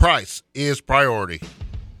roads. Price is priority.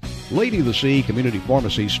 Lady of the Sea Community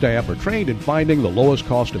Pharmacy staff are trained in finding the lowest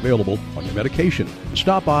cost available on your medication.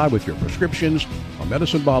 Stop by with your prescriptions or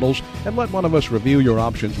medicine bottles and let one of us review your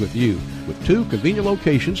options with you. With 2 convenient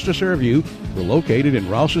locations to serve you, we're located in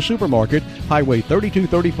Rouse's Supermarket, Highway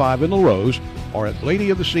 3235 in LaRose, or at Lady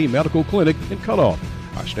of the Sea Medical Clinic in Cutoff.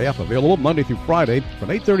 Our staff available Monday through Friday from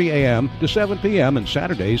 8:30 a.m. to 7 p.m. and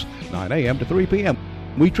Saturdays 9 a.m. to 3 p.m.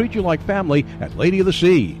 We treat you like family at Lady of the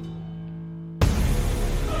Sea.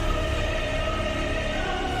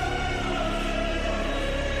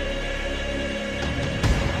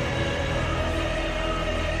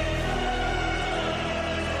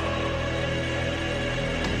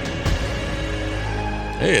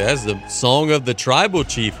 Hey, that's the song of the tribal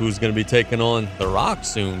chief who's going to be taking on The Rock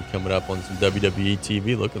soon, coming up on some WWE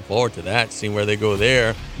TV. Looking forward to that, seeing where they go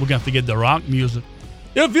there. We're going to have to get The Rock music.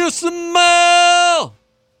 If you smell...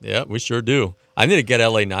 Yeah, we sure do. I need to get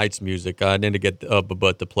LA Knights music. I need to get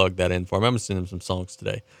Bubba to plug that in for him. I'm going to send him some songs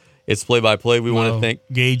today. It's play-by-play. We want to thank...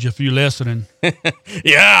 Gage, if you're listening.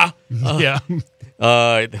 Yeah. Yeah.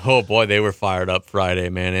 Oh, boy, they were fired up Friday,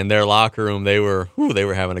 man. In their locker room, they were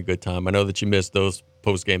having a good time. I know that you missed those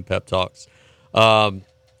post-game pep talks.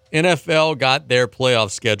 NFL got their playoff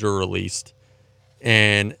schedule released.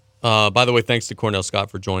 And, by the way, thanks to Cornell Scott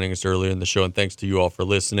for joining us earlier in the show, and thanks to you all for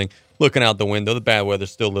listening. Looking out the window, the bad weather's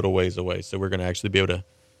still a little ways away, so we're going to actually be able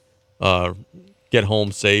to get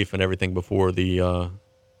home safe and everything before the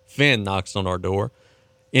Finn knocks on our door.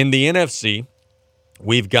 In the NFC,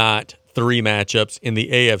 we've got 3 matchups. In the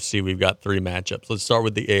AFC, we've got 3 matchups. Let's start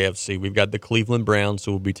with the AFC. We've got the Cleveland Browns,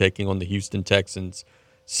 who will be taking on the Houston Texans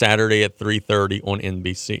Saturday at 3:30 on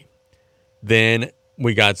NBC. Then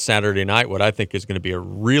we got Saturday night, what I think is going to be a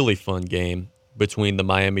really fun game between the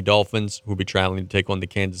Miami Dolphins, who will be traveling to take on the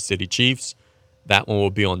Kansas City Chiefs. That one will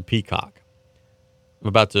be on Peacock. I'm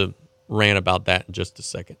about to rant about that in just a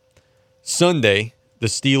second. Sunday, the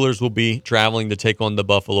Steelers will be traveling to take on the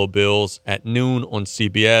Buffalo Bills at noon on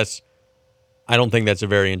CBS. I don't think that's a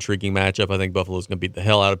very intriguing matchup. I think Buffalo's going to beat the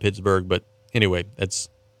hell out of Pittsburgh. But anyway, that's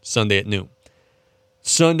Sunday at noon.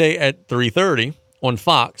 Sunday at 3:30 on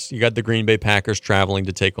Fox, you got the Green Bay Packers traveling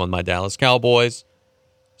to take on my Dallas Cowboys.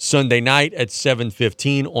 Sunday night at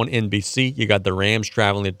 7:15 on NBC, you got the Rams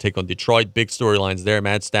traveling to take on Detroit. Big storylines there.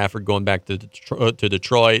 Matt Stafford going back to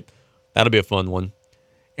Detroit. That'll be a fun one.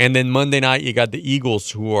 And then Monday night, you got the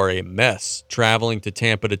Eagles, who are a mess, traveling to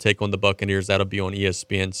Tampa to take on the Buccaneers. That'll be on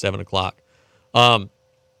ESPN, 7 o'clock.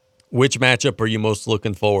 Which matchup are you most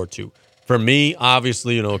looking forward to? For me,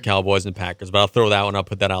 obviously, Cowboys and Packers, but I'll throw that one, I'll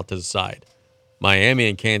put that out to the side. Miami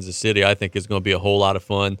and Kansas City, I think, is going to be a whole lot of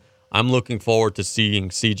fun. I'm looking forward to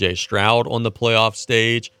seeing C.J. Stroud on the playoff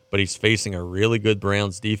stage, but he's facing a really good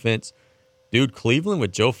Browns defense. Dude, Cleveland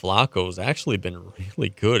with Joe Flacco has actually been really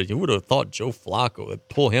good. You would have thought Joe Flacco would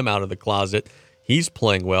pull him out of the closet. He's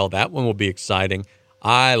playing well. That one will be exciting.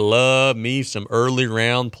 I love me some early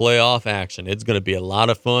round playoff action. It's going to be a lot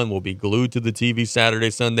of fun. We'll be glued to the TV Saturday,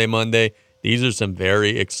 Sunday, Monday. These are some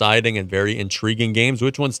very exciting and very intriguing games.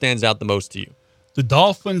 Which one stands out the most to you? The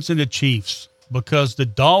Dolphins and the Chiefs, because the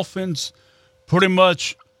Dolphins pretty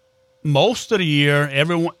much most of the year,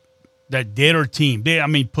 everyone that did their team,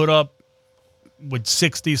 put up with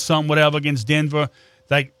 60-something, whatever, against Denver.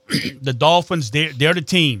 Like, the Dolphins, they're the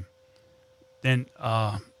team. Then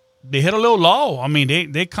they hit a little low.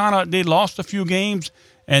 They lost a few games,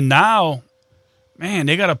 and now, man,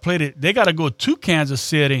 they got to go to Kansas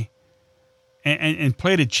City and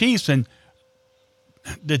play the Chiefs. And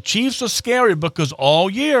the Chiefs are scary because all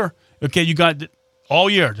year, all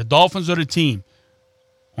year, the Dolphins are the team.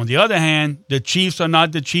 On the other hand, the Chiefs are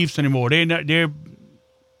not the Chiefs anymore. They're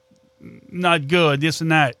not good, this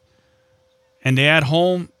and that. And they're at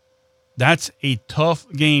home. That's a tough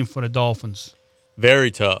game for the Dolphins.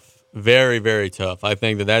 Very tough. Very, very tough. I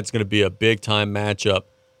think that's going to be a big-time matchup.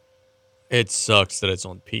 It sucks that it's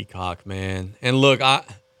on Peacock, man. And look, I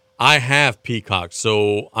have Peacock,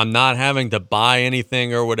 so I'm not having to buy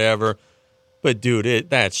anything or whatever. But, dude,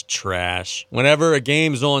 that's trash. Whenever a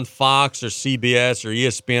game's on Fox or CBS or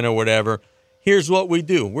ESPN or whatever, here's what we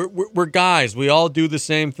do. We're guys. We all do the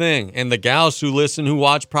same thing. And the gals who listen, who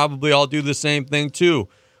watch, probably all do the same thing, too.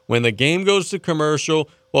 When the game goes to commercial,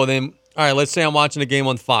 well, then, all right, let's say I'm watching a game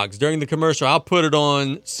on Fox. During the commercial, I'll put it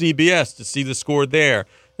on CBS to see the score there.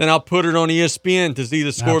 Then I'll put it on ESPN to see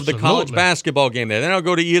the score of the college basketball game there. Then I'll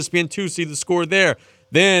go to ESPN2, see the score there.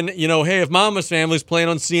 Then, hey, if Mama's Family's playing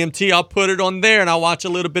on CMT, I'll put it on there and I'll watch a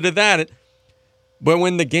little bit of that. But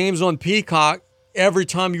when the game's on Peacock, every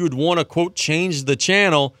time you would want to, quote, change the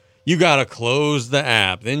channel, you got to close the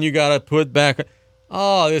app. Then you got to put back.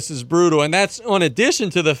 Oh, this is brutal. And that's in addition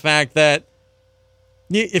to the fact that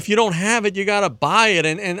if you don't have it, you got to buy it.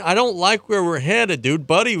 And I don't like where we're headed, dude.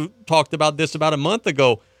 Buddy talked about this about a month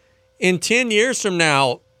ago. In 10 years from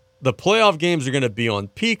now, the playoff games are going to be on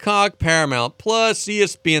Peacock, Paramount Plus,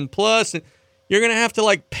 ESPN Plus, and you're going to have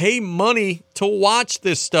to, pay money to watch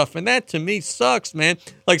this stuff. And that, to me, sucks, man.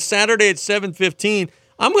 Like, Saturday at 7:15,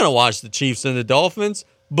 I'm going to watch the Chiefs and the Dolphins,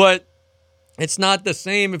 but it's not the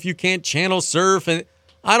same if you can't channel surf. And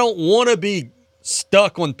I don't want to be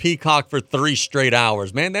stuck on Peacock for 3 straight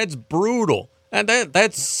hours, man. That's brutal. And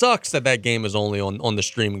that sucks that game is only on the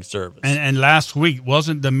streaming service. And last week,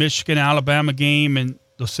 wasn't the Michigan-Alabama game and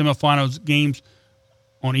the semifinals games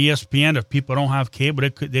on ESPN? If people don't have cable,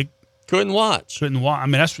 they couldn't watch.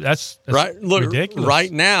 That's right. Look, ridiculous.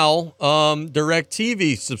 Right now,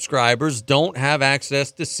 DirecTV subscribers don't have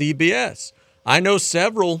access to CBS. I know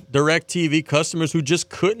several DirecTV customers who just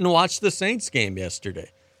couldn't watch the Saints game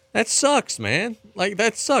yesterday. That sucks, man.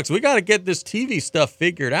 That sucks. We got to get this TV stuff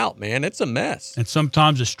figured out, man. It's a mess. And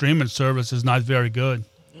sometimes the streaming service is not very good.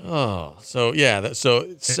 Oh, so yeah.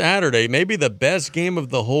 So Saturday, maybe the best game of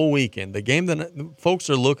the whole weekend, the game that folks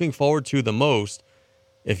are looking forward to the most.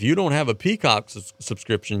 If you don't have a Peacock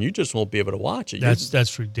subscription, you just won't be able to watch it.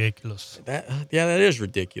 That's ridiculous. That is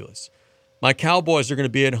ridiculous. My Cowboys are going to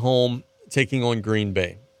be at home taking on Green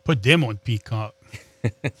Bay. Put them on Peacock.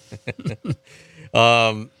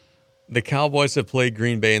 The Cowboys have played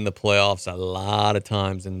Green Bay in the playoffs a lot of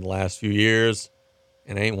times in the last few years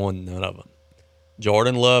and ain't won none of them.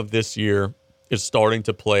 Jordan Love this year is starting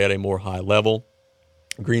to play at a more high level.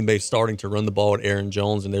 Green Bay's starting to run the ball with Aaron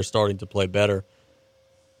Jones, and they're starting to play better.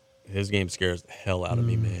 His game scares the hell out of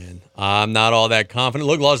me, man. I'm not all that confident.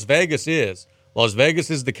 Look, Las Vegas is. Las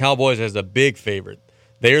Vegas is the Cowboys as a big favorite.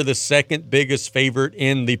 They're the second biggest favorite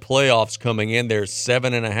in the playoffs coming in. They're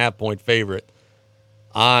 7.5-point favorite.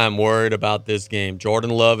 I'm worried about this game. Jordan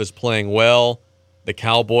Love is playing well. The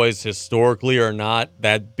Cowboys historically are not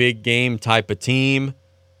that big game type of team.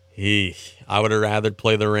 I would have rather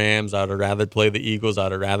play the Rams. I would have rather play the Eagles. I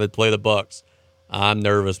would have rather play the Bucks. I'm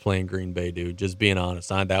nervous playing Green Bay, dude. Just being honest.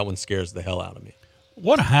 That one scares the hell out of me.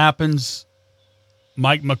 What happens,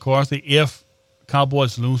 Mike McCarthy, if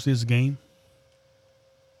Cowboys lose this game?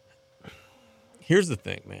 Here's the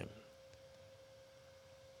thing, man.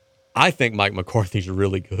 I think Mike McCarthy's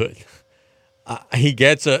really good. He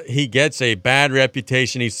gets a bad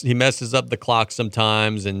reputation. He messes up the clock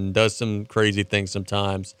sometimes and does some crazy things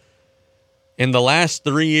sometimes. In the last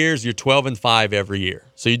 3 years, you're 12-5 every year.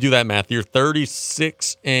 So you do that math. You're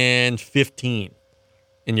 36-15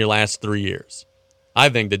 in your last 3 years. I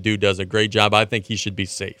think the dude does a great job. I think he should be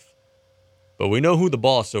safe. but we know who the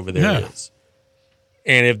boss over there is.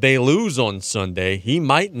 And if they lose on Sunday, he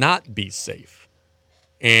might not be safe.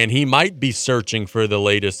 And he might be searching for the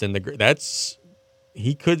latest in the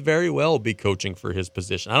he could very well be coaching for his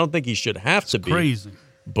position. I don't think he should have to be. Crazy.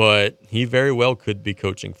 But he very well could be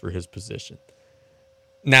coaching for his position.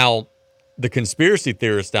 Now, the conspiracy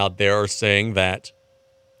theorists out there are saying that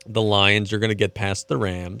the Lions are going to get past the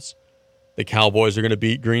Rams, the Cowboys are going to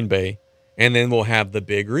beat Green Bay, and then we'll have the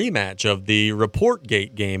big rematch of the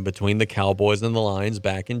Reportgate game between the Cowboys and the Lions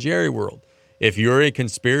back in Jerry World. If you're a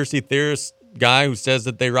conspiracy theorist guy who says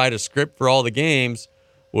that they write a script for all the games,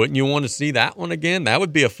 wouldn't you want to see that one again? That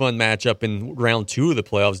would be a fun matchup in round 2 of the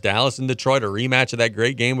playoffs. Dallas and Detroit, a rematch of that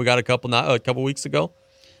great game we got a couple weeks ago.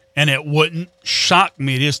 And it wouldn't shock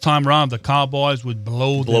me this time around the Cowboys would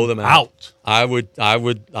blow them out. I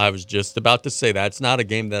was just about to say that's not a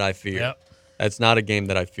game that I fear. Yep. That's not a game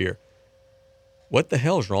that I fear. What the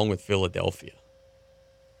hell is wrong with Philadelphia?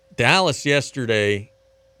 Dallas yesterday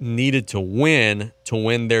needed to win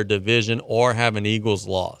their division or have an Eagles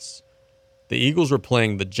loss. The Eagles were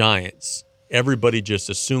playing the Giants. Everybody just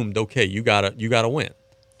assumed, okay, you gotta win.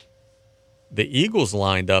 The Eagles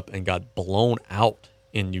lined up and got blown out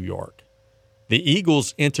in New York. The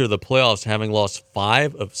Eagles enter the playoffs having lost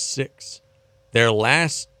 5 of 6. Their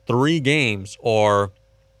last 3 games are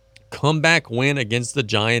comeback win against the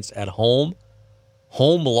Giants at home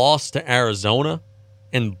loss to Arizona,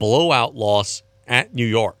 and blowout loss at New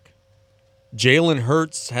York. Jalen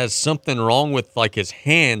Hurts has something wrong with his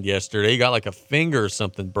hand yesterday. He got a finger or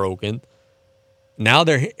something broken. Now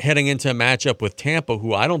they're heading into a matchup with Tampa,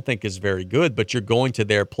 who I don't think is very good, but you're going to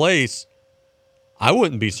their place. I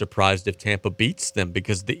wouldn't be surprised if Tampa beats them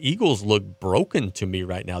because the Eagles look broken to me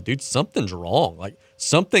right now. Dude, something's wrong.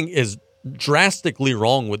 Something is drastically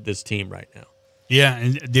wrong with this team right now. Yeah,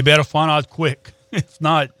 and they better find out quick. It's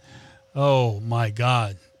not, oh, my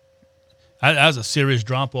God. That's a serious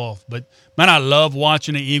drop-off. But, man, I love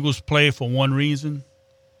watching the Eagles play for one reason.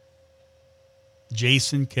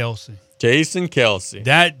 Jason Kelce.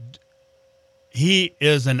 He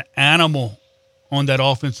is an animal on that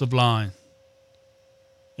offensive line.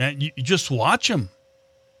 And you just watch him.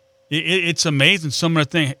 It's amazing some of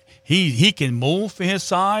the things. He can move for his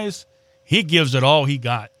size. He gives it all he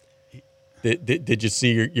got. Did you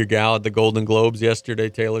see your gal at the Golden Globes yesterday,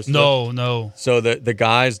 Taylor Swift? No. So the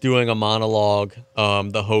guy's doing a monologue.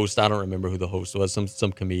 The host, I don't remember who the host was,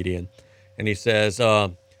 some comedian. And he says,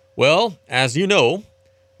 well, as you know,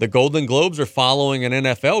 the Golden Globes are following an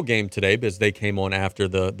NFL game today because they came on after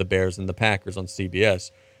the Bears and the Packers on CBS.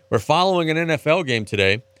 We're following an NFL game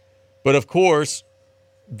today. But, of course,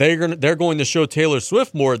 they're going to show Taylor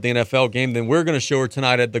Swift more at the NFL game than we're going to show her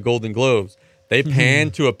tonight at the Golden Globes. They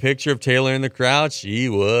panned to a picture of Taylor in the crowd. She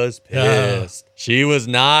was pissed. She was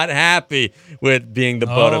not happy with being the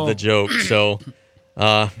butt of the joke. So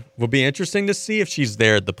will be interesting to see if she's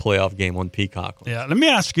there at the playoff game on Peacock. Yeah, let me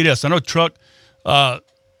ask you this. I know Truck down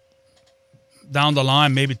the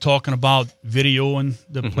line maybe talking about video and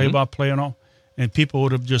the play-by-play and all, and people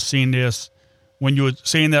would have just seen this. When you were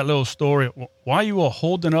saying that little story, why you were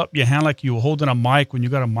holding up your hand like you were holding a mic when you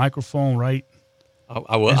got a microphone, right?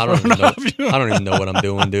 I don't even know what I'm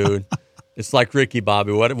doing, dude. It's like Ricky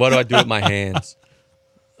Bobby. What do I do with my hands?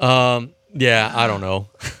 Yeah, I don't know.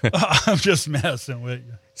 I'm just messing with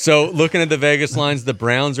you. So looking at the Vegas lines, the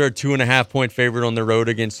Browns are a 2.5-point favorite on the road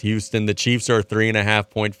against Houston. The Chiefs are a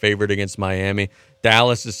 3.5-point favorite against Miami.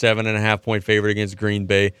 Dallas is 7.5-point favorite against Green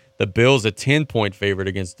Bay. The Bills a 10-point favorite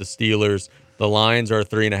against the Steelers. The Lions are a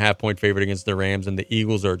 3.5-point favorite against the Rams, and the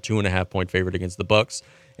Eagles are a 2.5-point favorite against the Bucks.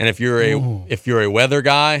 And if you're a weather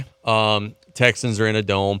guy, Texans are in a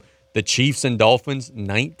dome. The Chiefs and Dolphins,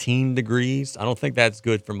 19 degrees. I don't think that's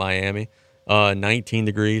good for Miami. 19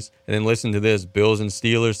 degrees. And then listen to this, Bills and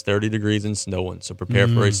Steelers, 30 degrees and snowing. So prepare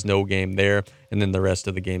for a snow game there, and then the rest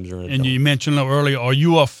of the games are in a dome. And you mentioned earlier, are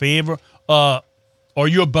you a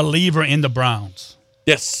believer in the Browns?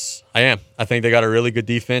 Yes, I am. I think they got a really good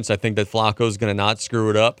defense. I think that Flacco's going to not screw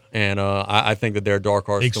it up, and I think that they're a dark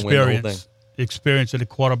horse to win the whole thing. Experience at the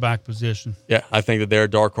quarterback position. Yeah, I think that they're a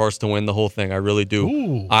dark horse to win the whole thing. I really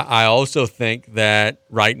do. I also think that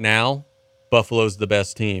right now, Buffalo's the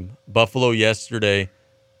best team. Buffalo yesterday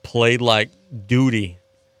played like duty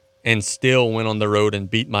and still went on the road and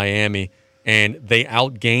beat Miami, and they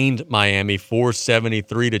outgained Miami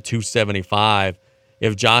 473 to 275.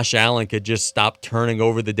 If Josh Allen could just stop turning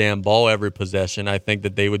over the damn ball every possession, I think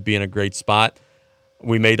that they would be in a great spot.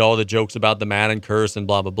 We made all the jokes about the Madden curse and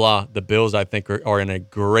blah, blah, blah. The Bills, I think, are in a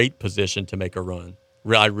great position to make a run.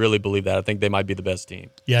 I really believe that. I think they might be the best team.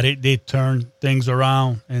 Yeah, they turn things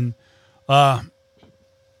around. And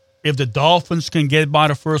if the Dolphins can get by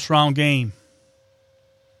the first-round game,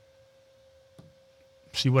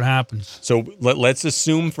 see what happens. So let's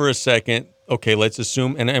assume for a second, okay, let's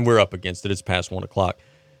assume, and we're up against it. It's past 1 o'clock.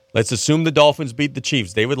 Let's assume the Dolphins beat the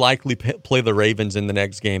Chiefs. They would likely play the Ravens in the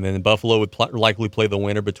next game, and then Buffalo would likely play the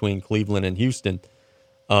winner between Cleveland and Houston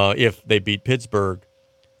if they beat Pittsburgh.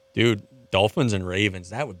 Dude, Dolphins and Ravens,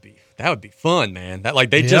 that would be fun, man.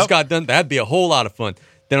 They just got done. That'd be a whole lot of fun.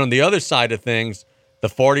 Then on the other side of things, the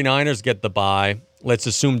 49ers get the bye. Let's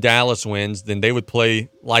assume Dallas wins. Then they would play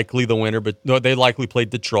likely the winner, but no, they likely play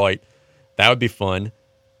Detroit. That would be fun.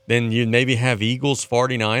 Then you maybe have Eagles,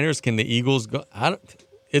 49ers. Can the Eagles go?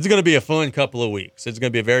 It's going to be a fun couple of weeks. It's going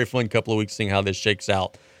to be a very fun couple of weeks seeing how this shakes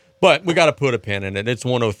out. But we got to put a pin in it. It's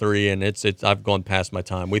 1:03, and it's I've gone past my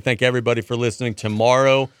time. We thank everybody for listening.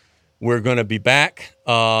 Tomorrow, we're going to be back.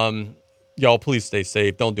 Y'all, please stay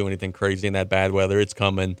safe. Don't do anything crazy in that bad weather. It's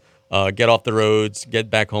coming. Get off the roads. Get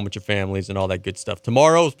back home with your families and all that good stuff.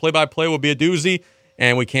 Tomorrow's play-by-play will be a doozy,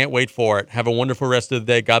 and we can't wait for it. Have a wonderful rest of the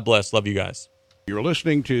day. God bless. Love you guys. You're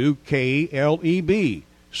listening to KLEB,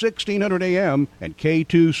 1600 AM and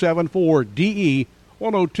K274DE,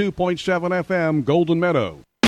 102.7 FM, Golden Meadow.